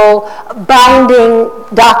quintessential binding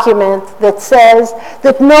document that says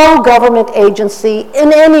that no government agency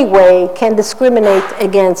in any way can discriminate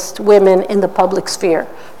against women in the public sphere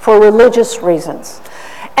for religious reasons.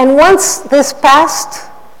 And once this passed,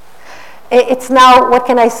 it's now, what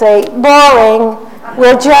can I say, boring.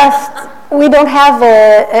 We don't have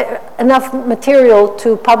enough material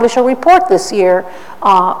to publish a report this year.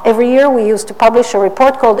 Every year we used to publish a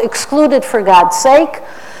report called Excluded for God's Sake,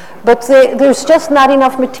 but there's just not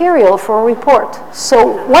enough material for a report.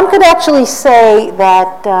 So one could actually say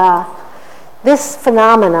that this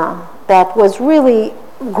phenomena that was really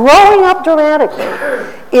growing up dramatically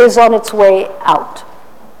is on its way out.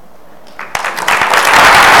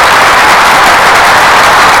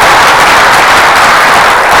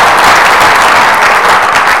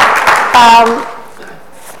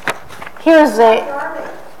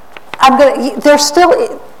 There's still,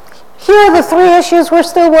 here are the three issues we're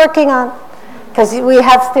still working on. Because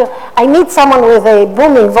I need someone with a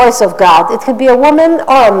booming voice of God. It could be a woman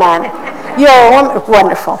or a man. You're a woman,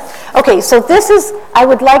 wonderful. Okay, so this is, I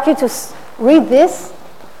would like you to read this.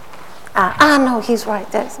 No, he's right,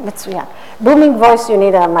 that's Mitsuya. Booming voice, you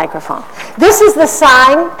need a microphone. This is the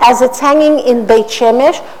sign as it's hanging in Beit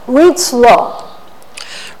Shemesh. Read slow.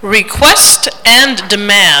 Request and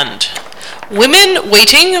demand. Women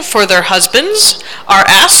waiting for their husbands are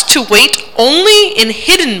asked to wait only in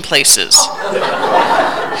hidden places,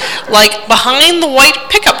 like behind the white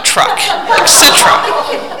pickup truck, etc.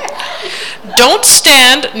 Don't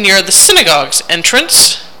stand near the synagogue's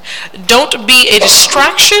entrance. Don't be a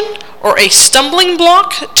distraction or a stumbling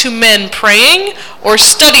block to men praying or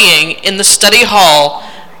studying in the study hall.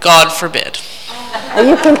 God forbid.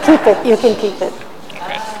 You can keep it. You can keep it.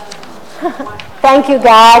 Thank you,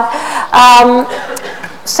 God.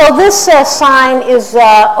 So this sign is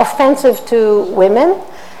offensive to women,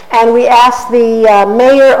 and we asked the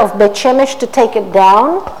mayor of Beit Shemesh to take it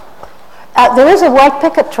down. There is a white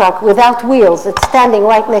pickup truck without wheels. It's standing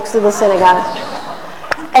right next to the synagogue.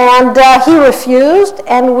 And he refused,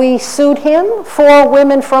 and we sued him. 4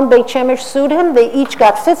 women from Beit Shemesh sued him. They each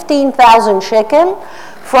got 15,000 shekel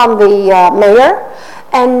from the mayor.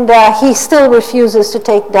 And he still refuses to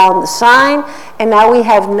take down the sign. And now we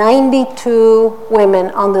have 92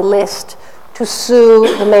 women on the list to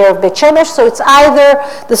sue the mayor of Beit Shemesh. So it's either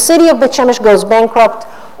the city of Beit Shemesh goes bankrupt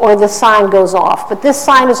or the sign goes off. But this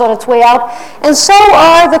sign is on its way out. And so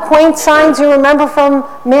are the quaint signs you remember from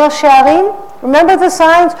Meir Shearim. Remember the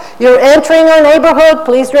signs? You're entering our neighborhood,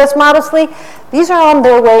 please dress modestly. These are on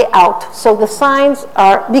their way out. So the signs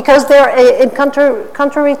are, because they're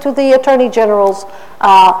contrary to the Attorney General's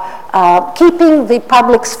keeping the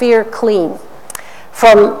public sphere clean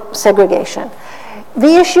from segregation.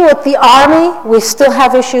 The issue at the army, we still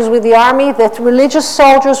have issues with the army, that religious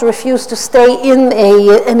soldiers refuse to stay in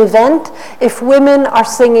an event if women are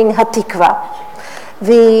singing Hatikva.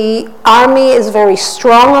 The army is very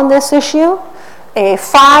strong on this issue.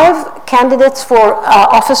 5 candidates for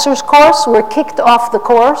officers' course were kicked off the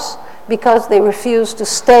course because they refused to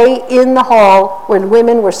stay in the hall when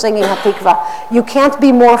women were singing Hatikva. You can't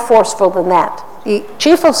be more forceful than that. The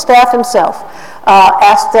chief of staff himself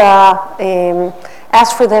asked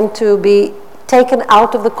for them to be taken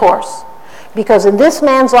out of the course, because in this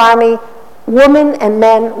man's army, women and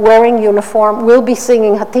men wearing uniform will be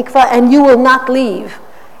singing Hatikva, and you will not leave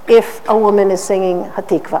if a woman is singing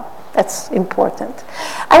Hatikva. That's important.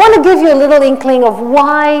 I want to give you a little inkling of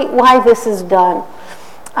why this is done.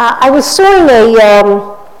 I was suing a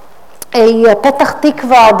Petach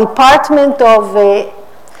Tikva department of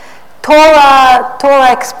Torah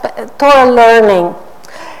learning.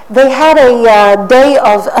 They had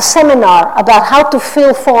a seminar about how to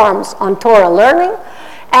fill forms on Torah learning,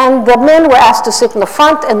 and the men were asked to sit in the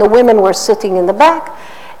front and the women were sitting in the back.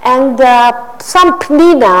 And some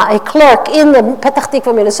pnina, a clerk in the Petach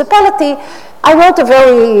Tikva municipality, I wrote a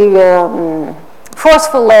very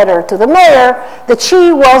forceful letter to the mayor that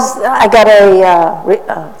she was, I got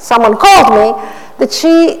someone called me, that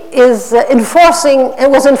she is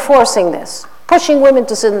was enforcing this, pushing women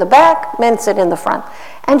to sit in the back, men sit in the front.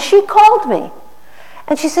 And she called me.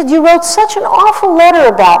 And she said, you wrote such an awful letter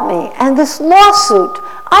about me and this lawsuit.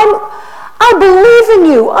 I believe in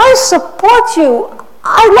you. I support you.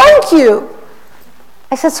 I like you.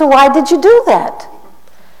 I said, so why did you do that?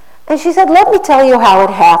 And she said, let me tell you how it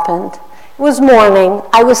happened. It was morning.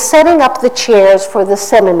 I was setting up the chairs for the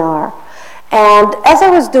seminar. And as I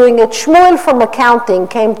was doing it, Shmuel from accounting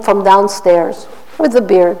came from downstairs with a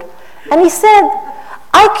beard. And he said,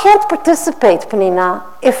 I can't participate, Penina,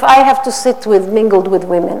 if I have to sit mingled with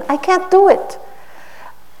women. I can't do it.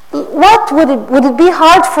 What would it be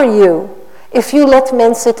hard for you if you let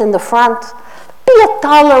men sit in the front? Be a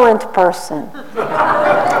tolerant person.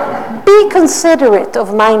 Be considerate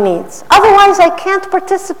of my needs. Otherwise, I can't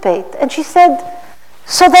participate. And she said,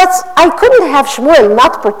 so I couldn't have Shmuel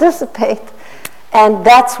not participate. And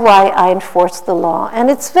that's why I enforced the law. And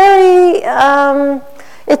it's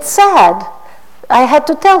it's sad. I had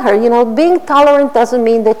to tell her, being tolerant doesn't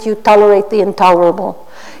mean that you tolerate the intolerable.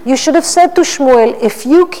 You should have said to Shmuel, if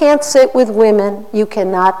you can't sit with women, you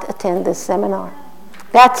cannot attend this seminar.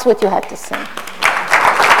 That's what you had to say.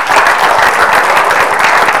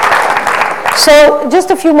 So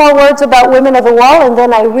just a few more words about Women of the Wall, and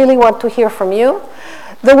then I really want to hear from you.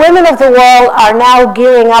 The Women of the Wall are now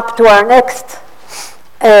gearing up to our next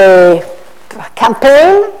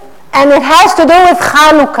campaign, and it has to do with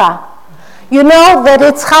Hanukkah. You know that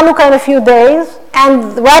it's Hanukkah in a few days,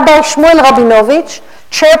 and Rabbi Shmuel Rabinovich,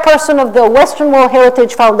 chairperson of the Western Wall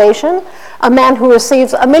Heritage Foundation, a man who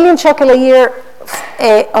receives $1 million shekel a year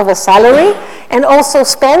of a salary, and also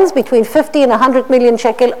spends between 50 and 100 million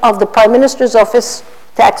shekel of the Prime Minister's office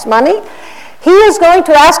tax money. He is going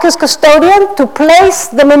to ask his custodian to place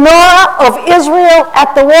the menorah of Israel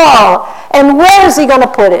at the wall. And where is he going to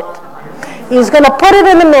put it? He's going to put it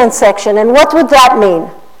in the men's section. And what would that mean?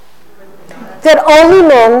 That only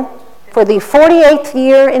men, for the 48th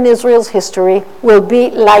year in Israel's history, will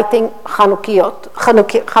be lighting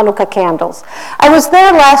Hanukkah candles. I was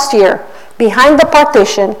there last year, behind the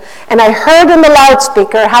partition, and I heard in the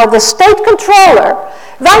loudspeaker how the state controller,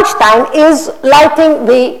 Weinstein, is lighting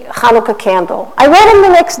the Hanukkah candle. I read him the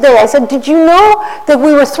next day. I said, did you know that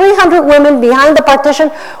we were 300 women behind the partition?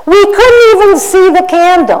 We couldn't even see the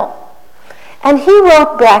candle. And he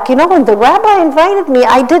wrote back, when the rabbi invited me,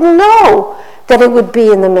 I didn't know that it would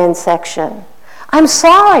be in the men's section. I'm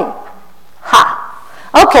sorry.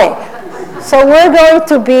 Okay. So we're going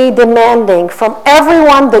to be demanding from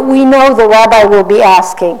everyone that we know the rabbi will be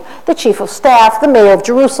asking, the chief of staff, the mayor of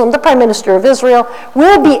Jerusalem, the prime minister of Israel,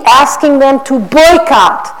 we'll be asking them to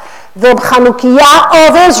boycott the Chanukiah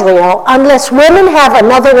of Israel unless women have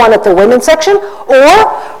another one at the women's section, or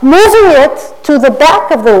moving it to the back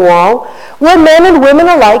of the wall where men and women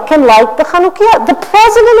alike can light the Chanukiah. The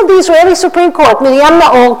president of the Israeli Supreme Court, Miriam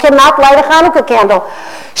Naor, cannot light a Hanukkah candle.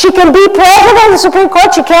 She can be president of the Supreme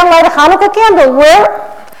Court, she can't light a Hanukkah candle.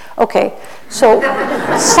 Where? Okay, so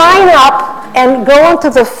sign up and go onto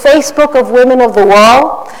the Facebook of Women of the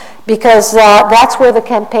Wall, because that's where the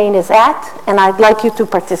campaign is at, and I'd like you to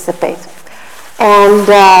participate. And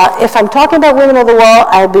if I'm talking about Women of the Wall,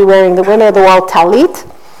 I'll be wearing the Women of the Wall talit.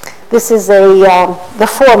 This is the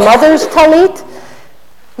Four Mothers talit.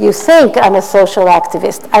 You think I'm a social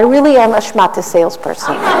activist. I really am a shmata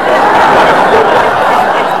salesperson.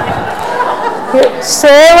 Here,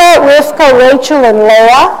 Sarah, Rivka, Rachel, and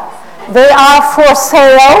Leah, they are for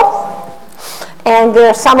sale. And there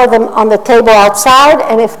are some of them on the table outside,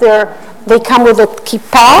 and if they come with a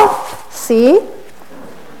kippah, see?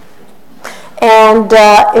 And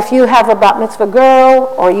if you have a bat mitzvah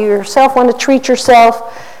girl, or you yourself want to treat yourself,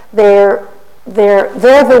 they're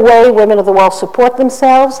the way Women of the Wall support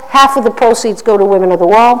themselves. Half of the proceeds go to Women of the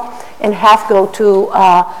Wall, and half go to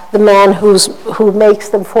the man who makes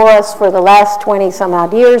them for us for the last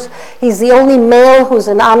 20-some-odd years. He's the only male who's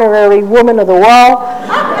an honorary Woman of the Wall,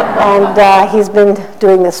 and he's been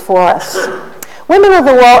doing this for us. Women of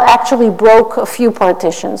the Wall actually broke a few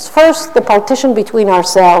partitions. First, the partition between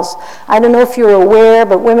ourselves. I don't know if you're aware,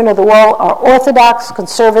 but Women of the Wall are Orthodox,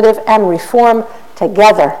 conservative, and Reform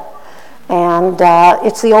together. And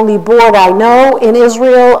it's the only board I know in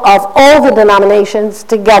Israel of all the denominations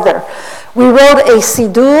together. We wrote a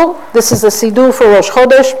siddur. This is a siddur for Rosh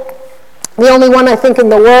Chodesh, the only one I think in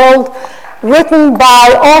the world, written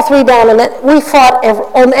by all three denominations. We fought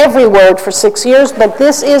on every word for 6 years, but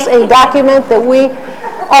this is a document that we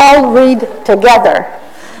all read together.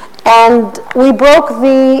 And we broke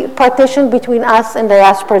the partition between us and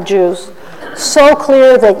diaspora Jews. so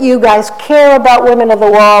clear that you guys care about women of the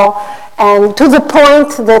wall, and to the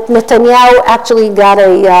point that Netanyahu actually got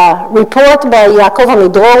a report by Yaakov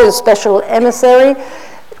Amidror, his special emissary,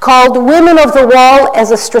 called Women of the Wall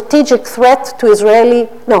as a strategic threat to Israeli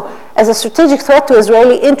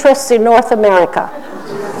interests in North America.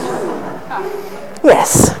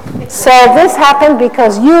 Yes. So this happened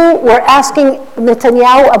because you were asking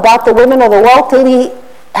Netanyahu about the women of the wall till he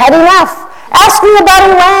had enough. Ask me about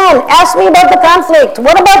Iran. Ask me about the conflict.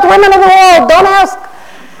 What about the women of the wall? Don't ask.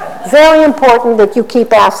 Very important that you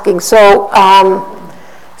keep asking. So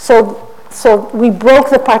we broke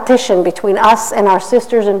the partition between us and our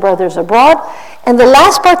sisters and brothers abroad. And the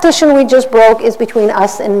last partition we just broke is between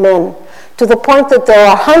us and men, to the point that there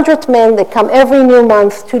are 100 men that come every new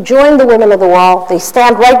month to join the women of the wall. They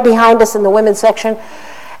stand right behind us in the women's section.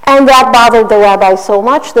 And that bothered the rabbi so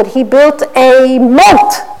much that he built a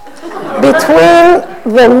moat between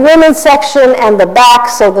the women's section and the back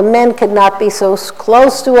so the men could not be so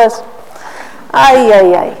close to us.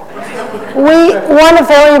 We won a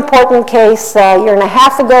very important case a year and a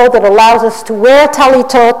half ago that allows us to wear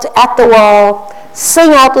talitot at the wall,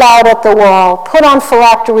 sing out loud at the wall, put on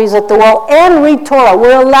phylacteries at the wall, and read Torah.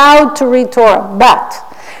 We're allowed to read Torah, but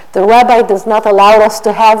the rabbi does not allow us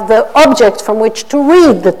to have the object from which to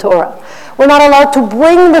read the Torah. We're not allowed to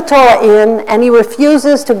bring the Torah in, and he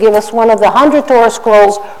refuses to give us one of the 100 Torah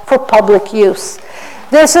scrolls for public use.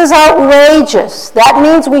 This is outrageous. That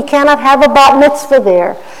means we cannot have a bat mitzvah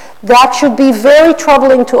there. That should be very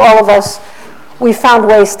troubling to all of us. We found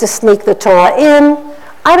ways to sneak the Torah in.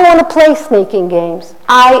 I don't want to play sneaking games.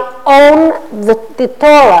 I own the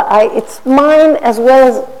Torah. It's mine as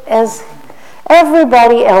well as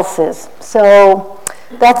everybody else's. So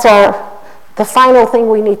that's the final thing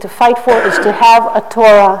we need to fight for, is to have a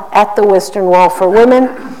Torah at the Western Wall for women.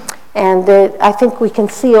 And I think we can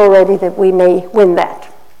see already that we may win that.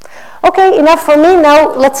 Okay, enough for me.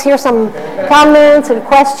 Now let's hear some comments and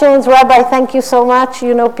questions. Rabbi, thank you so much.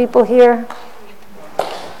 You know people here.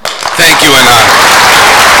 Thank you, Anat.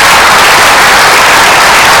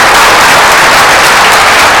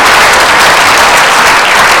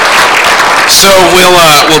 So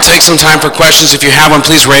we'll take some time for questions. If you have one,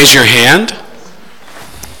 please raise your hand.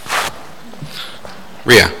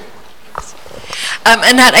 Ria.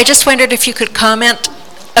 Anat, I just wondered if you could comment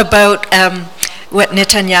about what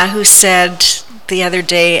Netanyahu said the other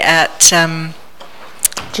day at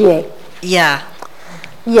GA. Yeah.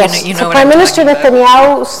 Yes. You know so what Prime I'm Minister talking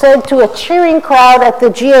Netanyahu said to a cheering crowd at the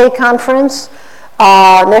GA conference,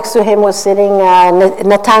 next to him was sitting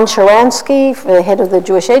Natan Sharansky, the head of the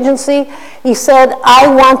Jewish Agency. He said, I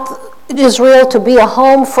want Israel to be a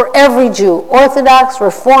home for every Jew, Orthodox,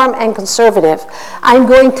 Reform, and Conservative. I'm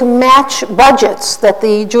going to match budgets that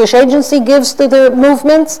the Jewish Agency gives to the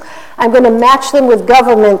movements. I'm going to match them with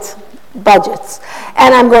government budgets.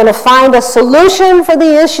 And I'm going to find a solution for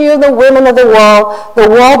the issue of the women of the wall. The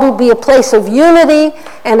wall will be a place of unity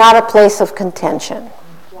and not a place of contention.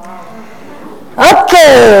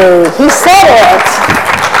 Okay, he said it.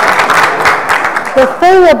 The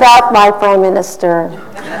thing about my Prime Minister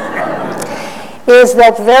is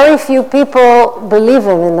that very few people believe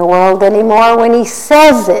him in the world anymore when he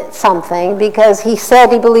says something, because he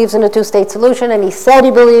said he believes in a two-state solution, and he said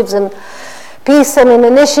he believes in peace and an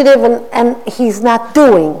initiative, and he's not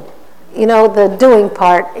doing. You know, the doing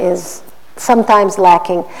part is sometimes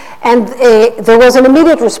lacking. And there was an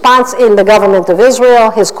immediate response in the government of Israel.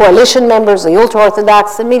 His coalition members, the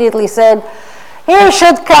ultra-Orthodox, immediately said, he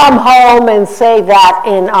should come home and say that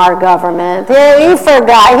in our government. He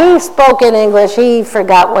forgot. He spoke in English. He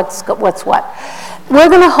forgot what's what. We're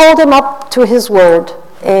going to hold him up to his word.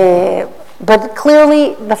 But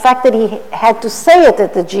clearly, the fact that he had to say it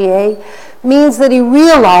at the GA means that he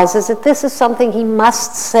realizes that this is something he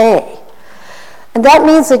must say. And that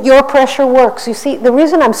means that your pressure works. You see, the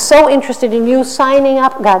reason I'm so interested in you signing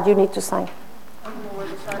up, God, you need to sign.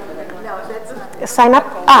 Sign up?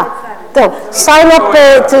 So sign up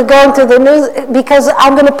to go into the news, because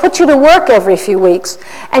I'm going to put you to work every few weeks,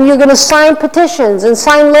 and you're going to sign petitions and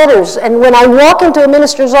sign letters. And when I walk into a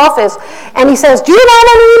minister's office and he says, do you know how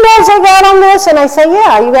many emails I got on this? And I say,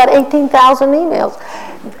 yeah, you got 18,000 emails.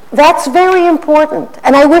 That's very important.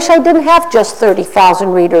 And I wish I didn't have just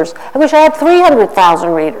 30,000 readers. I wish I had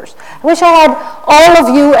 300,000 readers. I wish I had all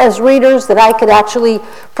of you as readers that I could actually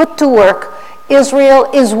put to work. Israel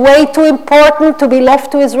is way too important to be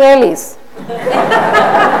left to Israelis.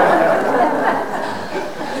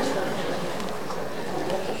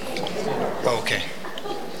 Okay.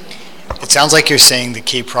 It sounds like you're saying the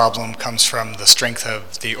key problem comes from the strength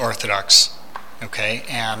of the Orthodox, okay?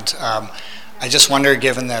 And I just wonder,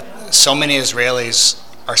 given that so many Israelis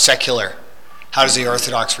are secular, how does the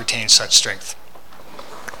Orthodox retain such strength?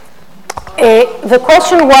 The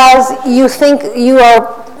question was, you think you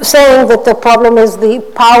are saying that the problem is the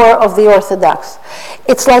power of the Orthodox.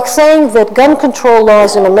 It's like saying that gun control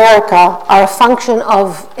laws in America are a function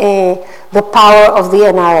of the power of the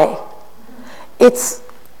NRA.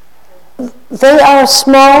 They are a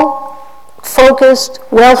small, focused,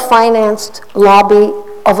 well-financed lobby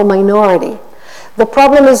of a minority. The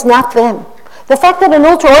problem is not them. The fact that an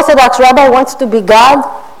ultra-Orthodox rabbi wants to be God,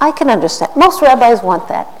 I can understand. Most rabbis want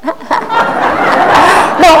that.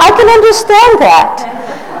 No, I can understand that.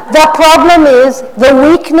 The problem is the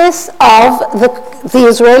weakness of the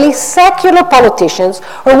Israeli secular politicians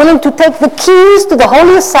who are willing to take the keys to the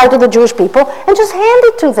holiest site of the Jewish people and just hand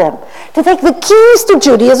it to them. To take the keys to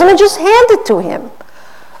Judaism and just hand it to him.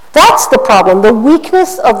 That's the problem, the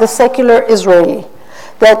weakness of the secular Israeli.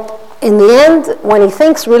 That in the end, when he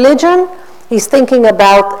thinks religion, he's thinking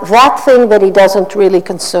about that thing that he doesn't really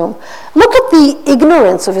consume. Look at the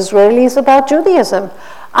ignorance of Israelis about Judaism.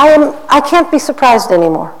 I can't be surprised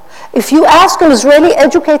anymore. If you ask an Israeli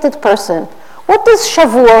educated person, what does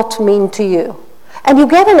Shavuot mean to you? And you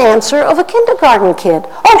get an answer of a kindergarten kid.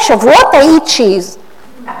 Oh, Shavuot, I eat cheese.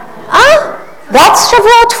 Ah, that's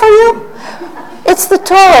Shavuot for you? It's the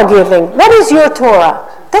Torah giving. What is your Torah?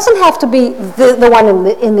 It doesn't have to be the one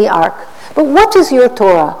in the ark. But what is your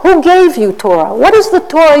Torah? Who gave you Torah? What is the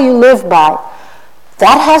Torah you live by?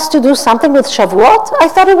 That has to do something with Shavuot? I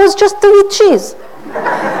thought it was just to eat cheese.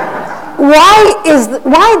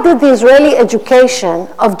 Why did the Israeli education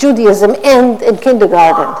of Judaism end in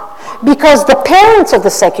kindergarten? Because the parents of the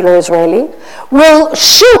secular Israeli will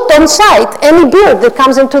shoot on sight any beard that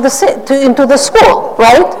comes into the school,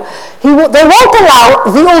 right? They won't allow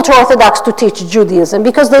the ultra-Orthodox to teach Judaism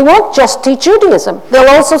because they won't just teach Judaism. They'll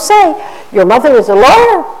also say, your mother is a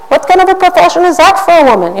lawyer. What kind of a profession is that for a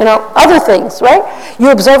woman? You know, other things, right? You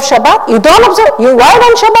observe Shabbat. You don't observe. You ride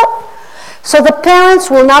on Shabbat. So the parents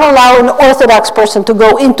will not allow an Orthodox person to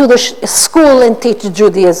go into the school and teach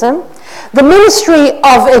Judaism. The Ministry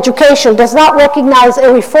of Education does not recognize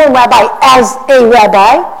a Reform rabbi as a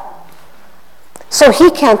rabbi. So he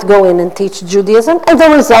can't go in and teach Judaism. And the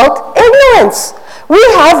result, ignorance. We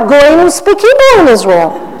have Goyim who speak Hebrew in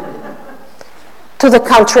Israel. To the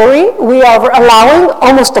contrary, we are allowing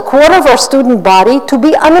almost a quarter of our student body to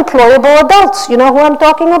be unemployable adults. You know who I'm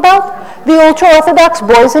talking about? The ultra-Orthodox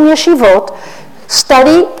boys in yeshivot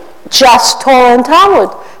study just Torah and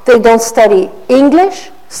Talmud. They don't study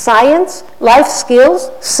English, science, life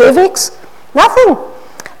skills, civics, nothing.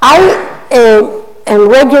 I am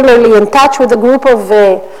regularly in touch with a group of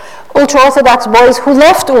ultra-Orthodox boys who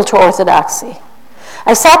left ultra-Orthodoxy.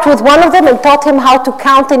 I sat with one of them and taught him how to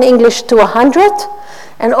count in English to 100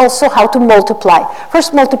 and also how to multiply.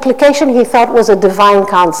 First, multiplication he thought was a divine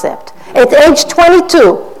concept. At age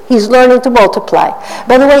 22, he's learning to multiply.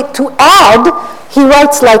 By the way, to add, he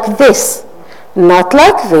writes like this, not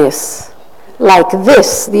like this,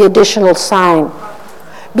 the additional sign.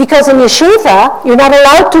 Because in yeshiva, you're not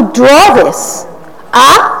allowed to draw this.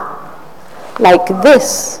 Like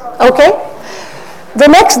this, okay? The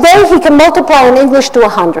next day, he can multiply in English to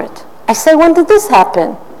 100. I say, when did this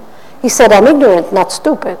happen? He said, I'm ignorant, not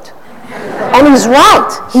stupid. And he's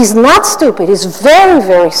right. He's not stupid. He's very,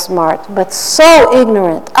 very smart, but so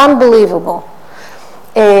ignorant, unbelievable.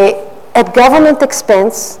 At government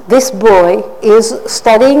expense, this boy is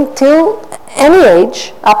studying till any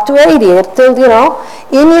age, up to 80, till,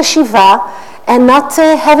 in yeshiva, and not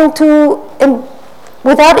having to,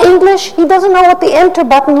 without English, he doesn't know what the enter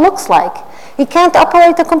button looks like. He can't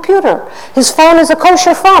operate a computer. His phone is a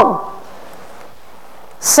kosher phone.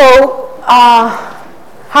 So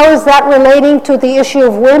how is that relating to the issue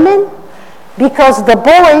of women? Because the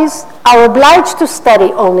boys are obliged to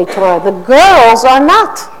study only Torah. The girls are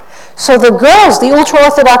not. So the girls, the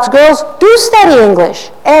ultra-Orthodox girls, do study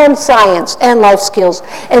English and science and life skills.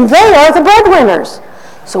 And they are the breadwinners.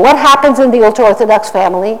 So what happens in the ultra-Orthodox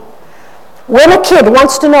family? When a kid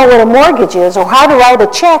wants to know what a mortgage is or how to write a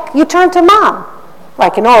check, you turn to mom.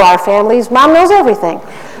 Like in all our families, mom knows everything.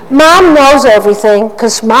 Mom knows everything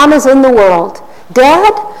because mom is in the world.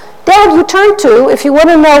 Dad, you turn to if you want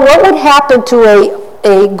to know what would happen to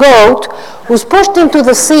a goat who's pushed into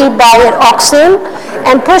the sea by an oxen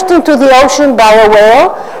and pushed into the ocean by a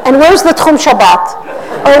whale, and where's the Tchum Shabbat?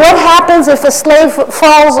 Or what happens if a slave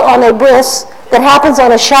falls on a bris that happens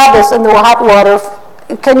on a Shabbos in the hot water?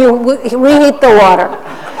 Can you reheat the water?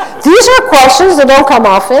 These are questions that don't come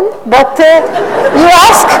often, but you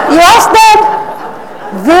ask Dad.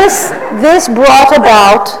 This brought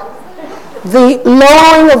about the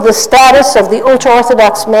lowering of the status of the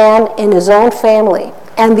ultra-Orthodox man in his own family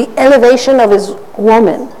and the elevation of his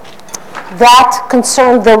woman, that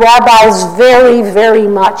concerned the rabbis very, very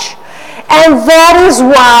much. And that is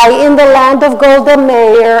why in the land of Golda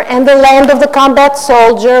Meir and the land of the combat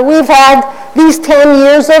soldier, we've had these 10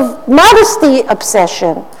 years of modesty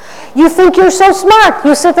obsession. You think you're so smart,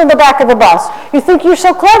 you sit in the back of the bus. You think you're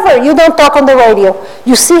so clever, you don't talk on the radio.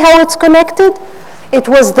 You see how it's connected? It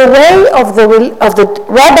was the way of the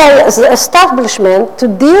rabbi establishment to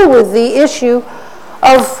deal with the issue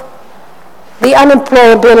of the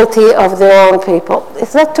unemployability of their own people.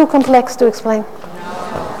 Is that too complex to explain?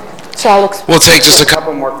 So I'll explain. We'll take just a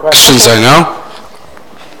couple more questions, I know.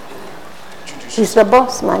 She's the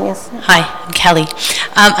boss man, yes. Hi, I'm Kelly.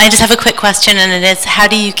 I just have a quick question, and it is, how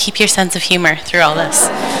do you keep your sense of humor through all this?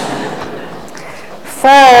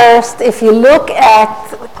 First, if you look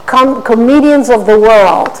at comedians of the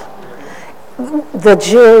world, the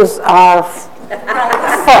Jews are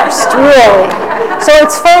first, really. So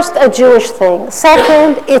it's first a Jewish thing.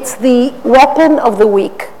 Second, it's the weapon of the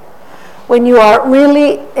weak. When you are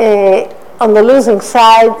really on the losing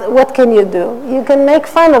side, what can you do? You can make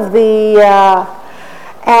fun of the,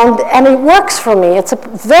 and it works for me. It's a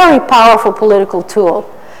very powerful political tool.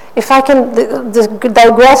 If I can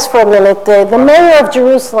digress for a minute, the mayor of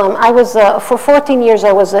Jerusalem, I was, for 14 years,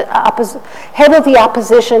 I was head of the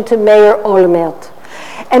opposition to Mayor Olmert.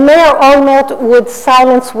 And Mayor Olmert would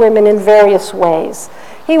silence women in various ways.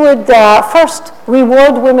 He would first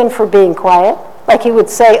reward women for being quiet. Like he would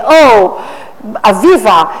say, oh,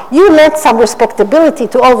 Aviva, you lent some respectability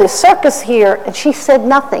to all this circus here. And she said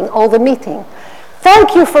nothing all the meeting.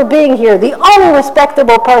 Thank you for being here, the only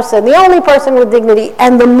respectable person, the only person with dignity.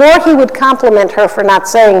 And the more he would compliment her for not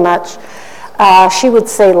saying much, she would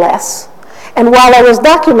say less. And while I was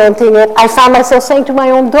documenting it, I found myself saying to my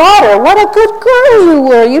own daughter, what a good girl you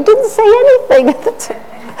were. You didn't say anything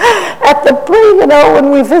at the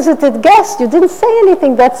when we visited guests. You didn't say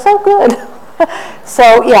anything. That's so good.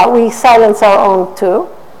 So, yeah, we silence our own, too.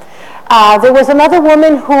 There was another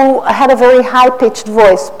woman who had a very high-pitched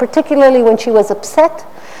voice, particularly when she was upset.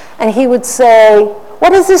 And he would say,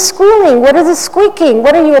 what is this squealing? What is this squeaking?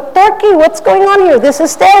 What are you, a turkey? What's going on here? This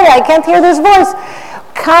hysteria. I can't hear this voice.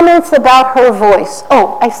 Comments about her voice.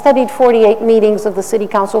 Oh, I studied 48 meetings of the City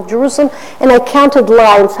Council of Jerusalem, and I counted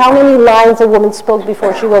lines, how many lines a woman spoke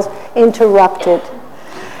before she was interrupted.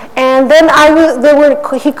 And then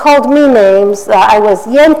he called me names. I was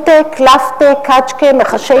Yente, Klafte, Kachke,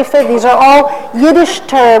 Mechashefe. These are all Yiddish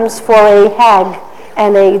terms for a hag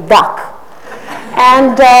and a duck.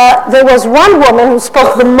 And there was one woman who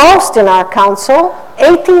spoke the most in our council,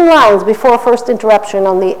 18 lines before first interruption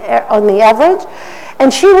on the average.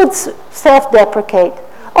 And she would self-deprecate.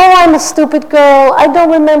 Oh, I'm a stupid girl. I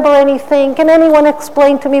don't remember anything. Can anyone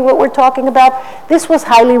explain to me what we're talking about? This was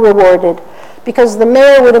highly rewarded because the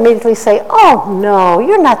mayor would immediately say, oh, no,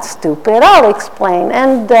 you're not stupid. I'll explain.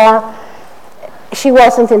 And she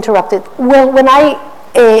wasn't interrupted. Well, when I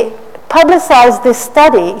publicized this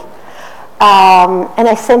study, and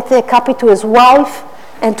I sent a copy to his wife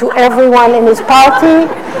and to everyone in his party,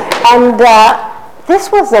 and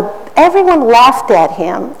this was everyone laughed at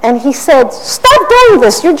him, and he said, stop doing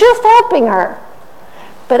this, you're just helping her.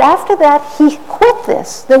 But after that, he quit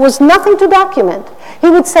this. There was nothing to document. He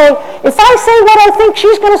would say, if I say what I think,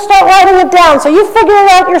 she's going to start writing it down, so you figure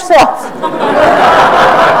it out yourself.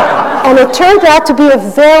 And it turned out to be a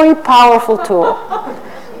very powerful tool.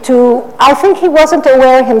 I think he wasn't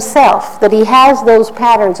aware himself that he has those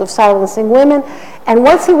patterns of silencing women, and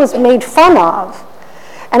once he was made fun of,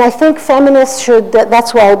 and I think feminists should,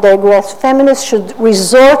 that's why I digress, feminists should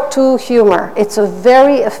resort to humor. It's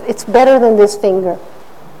better than this finger.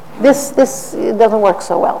 This doesn't work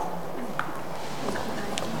so well.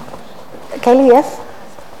 Kelly, yes?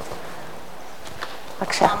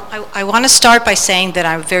 I want to start by saying that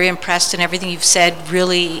I'm very impressed, and everything you've said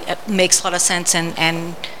really makes a lot of sense,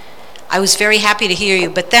 and I was very happy to hear you.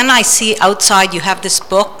 But then I see outside you have this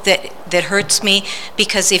book that hurts me,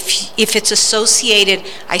 because if it's associated,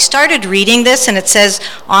 I started reading this and it says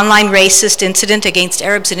online racist incident against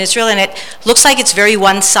Arabs in Israel, and it looks like it's very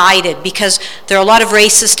one-sided because there are a lot of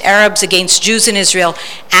racist Arabs against Jews in Israel,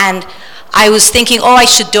 and I was thinking, oh, I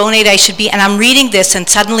should donate, and I'm reading this and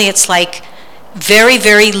suddenly it's like very,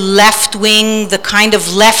 very left-wing, the kind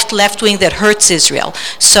of left-wing that hurts Israel.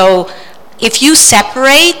 So if you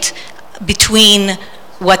separate between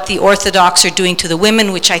what the Orthodox are doing to the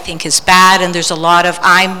women, which I think is bad, and there's a lot of,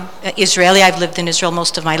 I'm Israeli, I've lived in Israel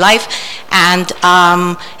most of my life, and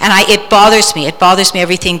it bothers me. It bothers me,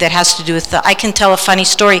 everything that has to do with I can tell a funny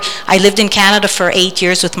story. I lived in Canada for 8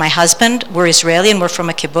 years with my husband. We're Israeli and we're from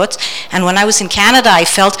a kibbutz, and when I was in Canada, I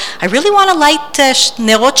felt, I really want to light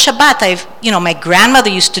Nerot Shabbat. My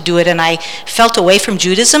grandmother used to do it, and I felt away from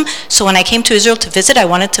Judaism, so when I came to Israel to visit, I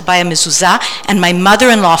wanted to buy a mezuzah, and my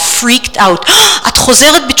mother-in-law freaked out. At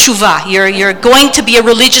chozeret b'tshuva, you're going to be a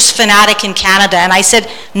religious fanatic in Canada. And I said,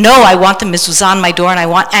 no, I want the mezuzah on my door,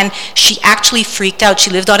 and she actually freaked out.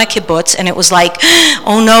 She lived on a kibbutz, and it was like,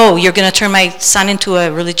 oh no, you're going to turn my son into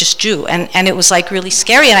a religious Jew. And it was like really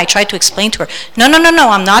scary, and I tried to explain to her, no,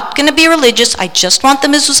 I'm not going to be religious. I just want the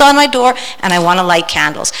mezuzah on my door, and I want to light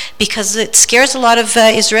candles. Because it scares a lot of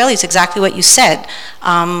Israelis, exactly what you said,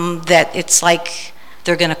 that it's like,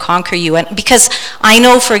 they're going to conquer you. And because I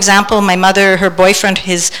know, for example, my mother, her boyfriend,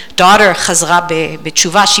 his daughter, chazra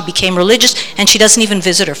b'tshuva, she became religious, and she doesn't even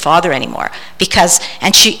visit her father anymore,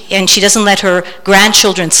 and she doesn't let her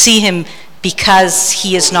grandchildren see him because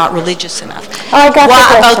he is not religious enough. I got what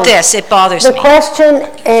the about this? It bothers me. The question,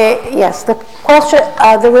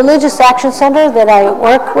 the Religious Action Center that I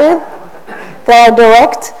work with, that I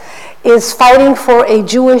direct, is fighting for a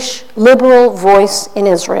Jewish liberal voice in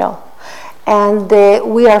Israel. And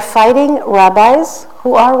we are fighting rabbis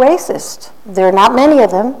who are racist. There are not many of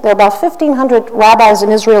them. There are about 1,500 rabbis in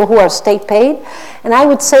Israel who are state paid. And I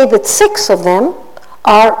would say that 6 of them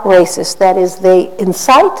are racist. That is, they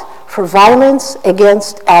incite for violence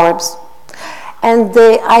against Arabs. And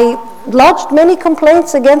I lodged many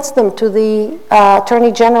complaints against them to the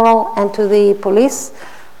Attorney General and to the police,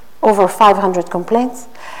 over 500 complaints.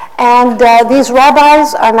 And these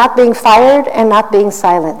rabbis are not being fired and not being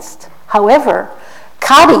silenced. However,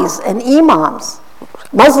 qadis and imams,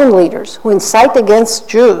 Muslim leaders who incite against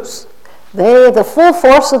Jews, the full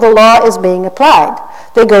force of the law is being applied.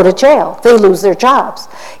 They go to jail. They lose their jobs.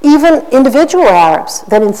 Even individual Arabs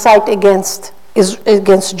that incite against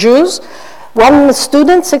Jews. One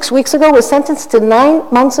student 6 weeks ago was sentenced to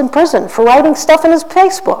 9 months in prison for writing stuff in his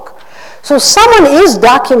Facebook. So someone is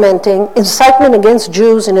documenting incitement against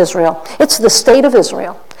Jews in Israel. It's the state of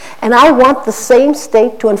Israel. And I want the same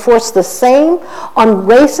state to enforce the same on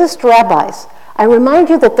racist rabbis. I remind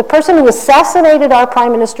you that the person who assassinated our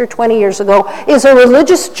prime minister 20 years ago is a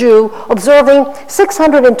religious Jew observing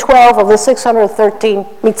 612 of the 613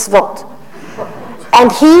 mitzvot.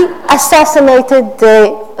 And he assassinated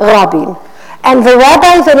the Rabin. And the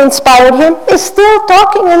rabbi that inspired him is still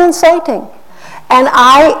talking and inciting. And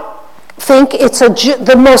I think it's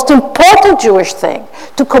the most important Jewish thing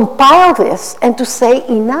to compile this and to say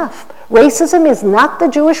enough. Racism is not the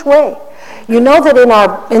Jewish way. You know that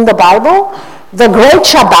in the Bible, the Great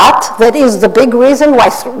Shabbat, that is the big reason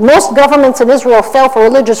why most governments in Israel fell for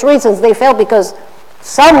religious reasons. They fell because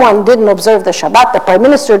someone didn't observe the Shabbat. The prime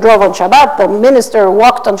minister drove on Shabbat. The minister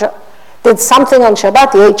walked on Shabbat, did something on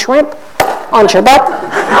Shabbat. He ate shrimp on Shabbat.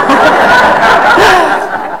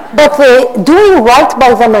 But the doing right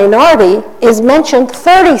by the minority is mentioned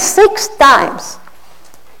 36 times.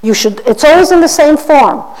 It's always in the same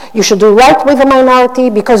form. You should do right with the minority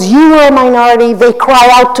because you were a minority. They cry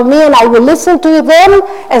out to me and I will listen to them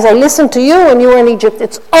as I listened to you when you were in Egypt.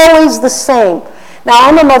 It's always the same. Now,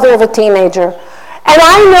 I'm a mother of a teenager, and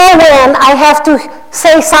I know when I have to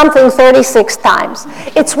say something 36 times.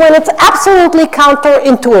 It's when it's absolutely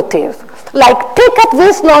counterintuitive. Like, pick up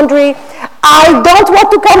this laundry. I don't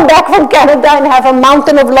want to come back from Canada and have a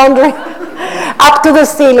mountain of laundry up to the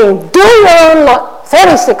ceiling. Do your own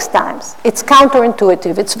 36 times. It's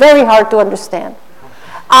counterintuitive. It's very hard to understand.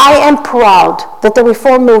 I am proud that the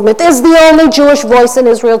Reform movement is the only Jewish voice in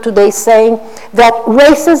Israel today saying that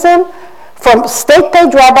racism from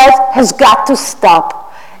state-paid rabbis has got to stop.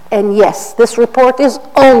 And yes, this report is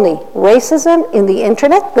only racism in the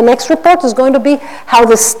internet. The next report is going to be how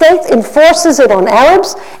the state enforces it on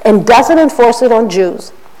Arabs and doesn't enforce it on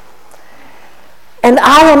Jews. And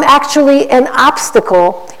I am actually an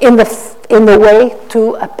obstacle in the way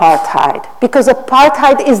to apartheid, because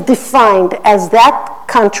apartheid is defined as that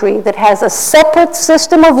country that has a separate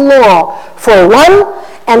system of law for one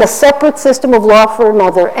and a separate system of law for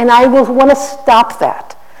another. And I will want to stop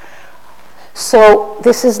that. So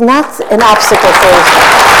this is not an obstacle for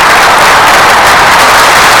Israel.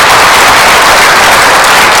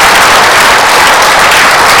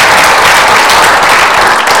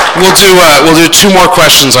 We'll do 2 more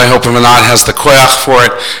questions. I hope Anat has the koyach for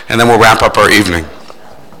it, and then we'll wrap up our evening.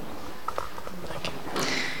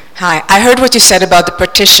 Hi, I heard what you said about the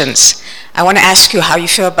partitions. I want to ask you how you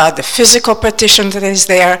feel about the physical partition that is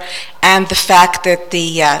there and the fact that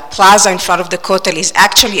the plaza in front of the Kotel is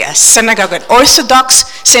actually a synagogue, an Orthodox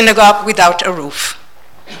synagogue without a roof.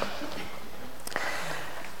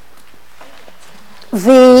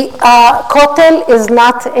 The Kotel is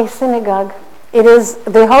not a synagogue. It is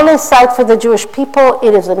the holy site for the Jewish people.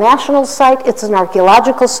 It is a national site. It's an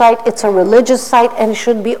archaeological site. It's a religious site, and it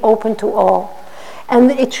should be open to all.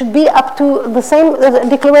 And it should be up to the same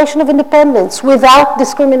Declaration of Independence without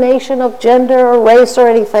discrimination of gender or race or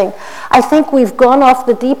anything. I think we've gone off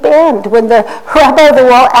the deep end. When the Rabbi of the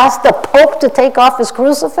Wall asked the Pope to take off his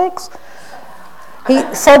crucifix, he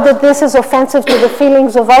said that this is offensive to the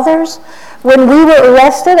feelings of others. When we were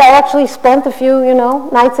arrested, I actually spent a few,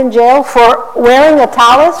 nights in jail for wearing a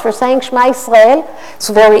tallis, for saying Shema Yisrael. It's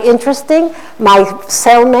very interesting. My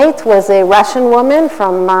cellmate was a Russian woman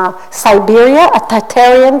from Siberia, a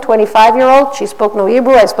Tatarian 25-year-old. She spoke no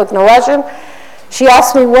Hebrew, I spoke no Russian. She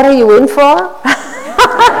asked me, "What are you in for?"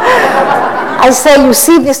 I say, "You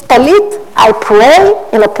see this talit? I pray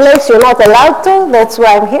in a place you're not allowed to. That's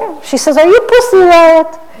why I'm here." She says, "Are you Pussy Riot?"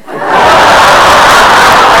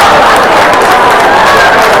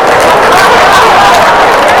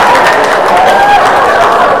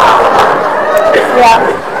 Yeah.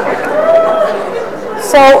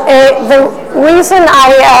 So the reason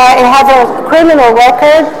I have a criminal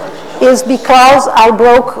record is because I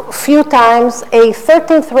broke a few times a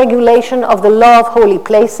 13th regulation of the Law of Holy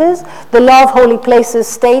Places. The Law of Holy Places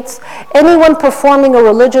states, anyone performing a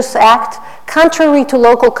religious act contrary to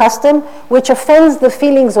local custom, which offends the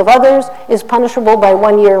feelings of others, is punishable by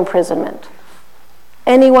 1 year imprisonment.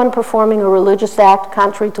 Anyone performing a religious act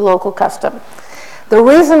contrary to local custom. The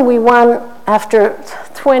reason we won after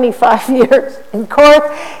 25 years in court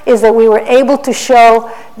is that we were able to show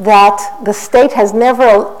that the state has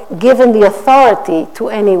never given the authority to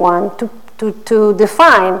anyone to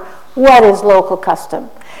define what is local custom.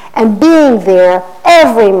 And being there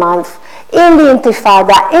every month, in the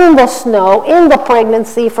Intifada, in the snow, in the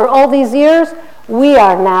pregnancy, for all these years, we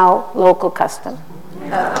are now local custom.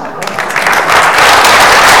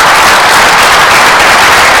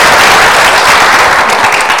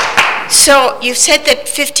 So you've said that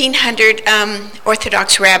 1,500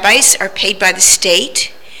 Orthodox rabbis are paid by the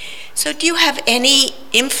state. So do you have any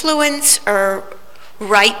influence or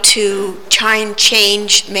right to try and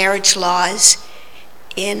change marriage laws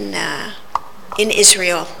in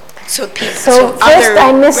Israel? So first other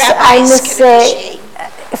I miss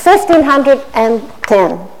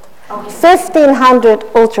 1,510. 1,500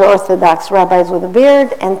 ultra-Orthodox rabbis with a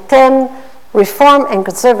beard and 10 Reform and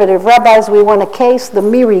conservative rabbis. We won a case, the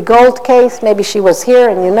Miri Gold case. Maybe she was here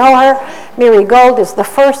and you know her. Miri Gold is the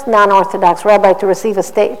first non-Orthodox rabbi to receive a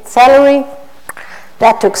state salary.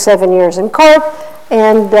 That took 7 years in court.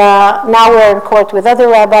 And now we're in court with other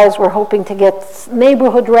rabbis. We're hoping to get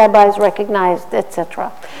neighborhood rabbis recognized,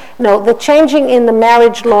 etc. No, the changing in the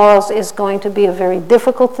marriage laws is going to be a very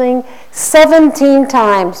difficult thing. 17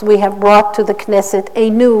 times we have brought to the Knesset a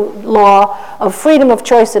new law of freedom of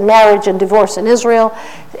choice in marriage and divorce in Israel.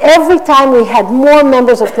 Every time we had more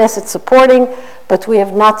members of Knesset supporting, but we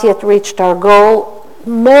have not yet reached our goal.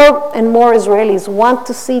 More and more Israelis want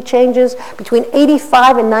to see changes. Between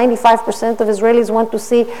 85 and 95% of Israelis want to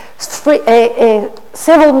see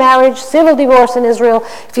civil marriage, civil divorce in Israel.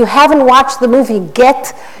 If you haven't watched the movie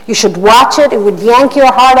Get, you should watch it. It would yank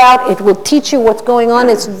your heart out. It will teach you what's going on.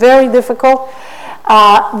 It's very difficult.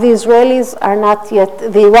 The Israelis are not yet,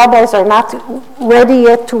 the rabbis are not ready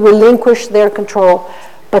yet to relinquish their control.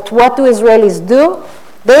 But what do Israelis do?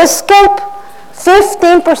 They escape.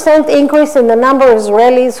 15% increase in the number of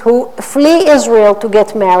Israelis who flee Israel to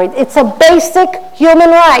get married. It's a basic human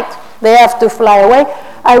right. They have to fly away.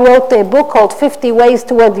 I wrote a book called 50 Ways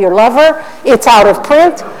to Wed Your Lover. It's out of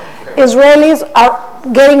print. Israelis are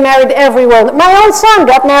getting married everywhere. My own son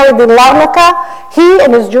got married in Larnaca. He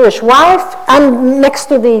and his Jewish wife, I'm next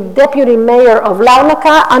to the deputy mayor of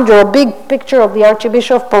Larnaca, under a big picture of the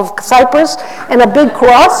Archbishop of Cyprus and a big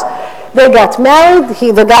cross. They got married.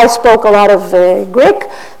 The guy spoke a lot of Greek.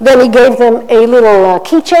 Then he gave them a little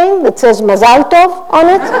keychain that says Mazal Tov on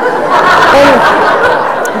it. And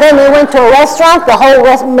then they went to a restaurant. The whole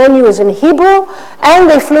menu is in Hebrew. And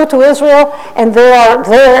they flew to Israel, and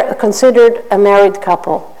they're considered a married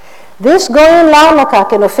couple. This Goyen Larnaca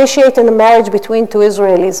can officiate in the marriage between two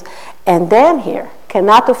Israelis, and Dan here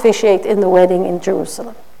cannot officiate in the wedding in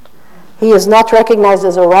Jerusalem. He is not recognized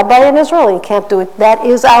as a rabbi in Israel. He can't do it. That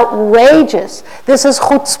is outrageous. This is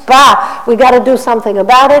chutzpah. We got to do something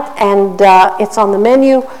about it, and it's on the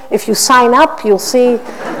menu. If you sign up, you'll see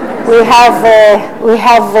we have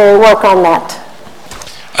work on that.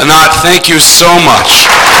 Anat, thank you so much.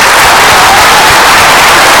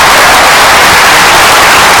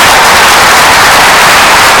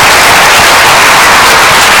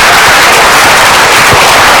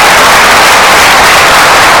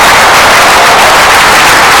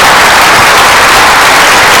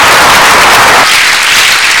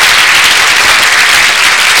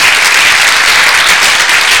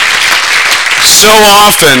 So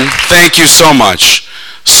often, thank you so much.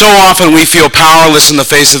 So often we feel powerless in the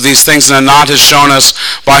face of these things, and Anat has shown us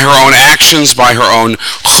by her own actions, by her own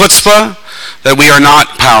chutzpah, that we are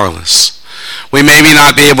not powerless. We maybe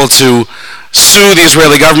not be able to sue the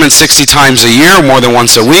Israeli government 60 times a year, more than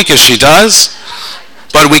once a week, as she does,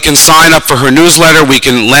 but we can sign up for her newsletter, we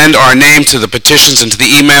can lend our name to the petitions and to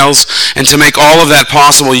the emails, and to make all of that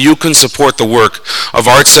possible, you can support the work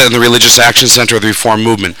of ARTSA and the Religious Action Center of the Reform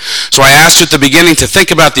Movement. So I asked you at the beginning to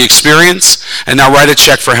think about the experience, and now write a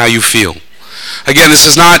check for how you feel. Again, this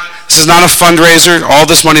is not a fundraiser. All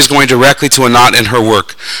this money is going directly to Anat and her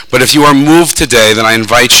work. But if you are moved today, then I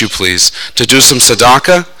invite you, please, to do some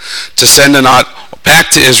tzedakah, to send Anat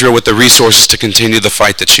back to Israel with the resources to continue the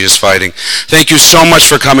fight that she is fighting. Thank you so much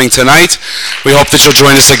for coming tonight. We hope that you'll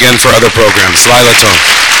join us again for other programs. Laila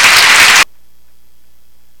Tov.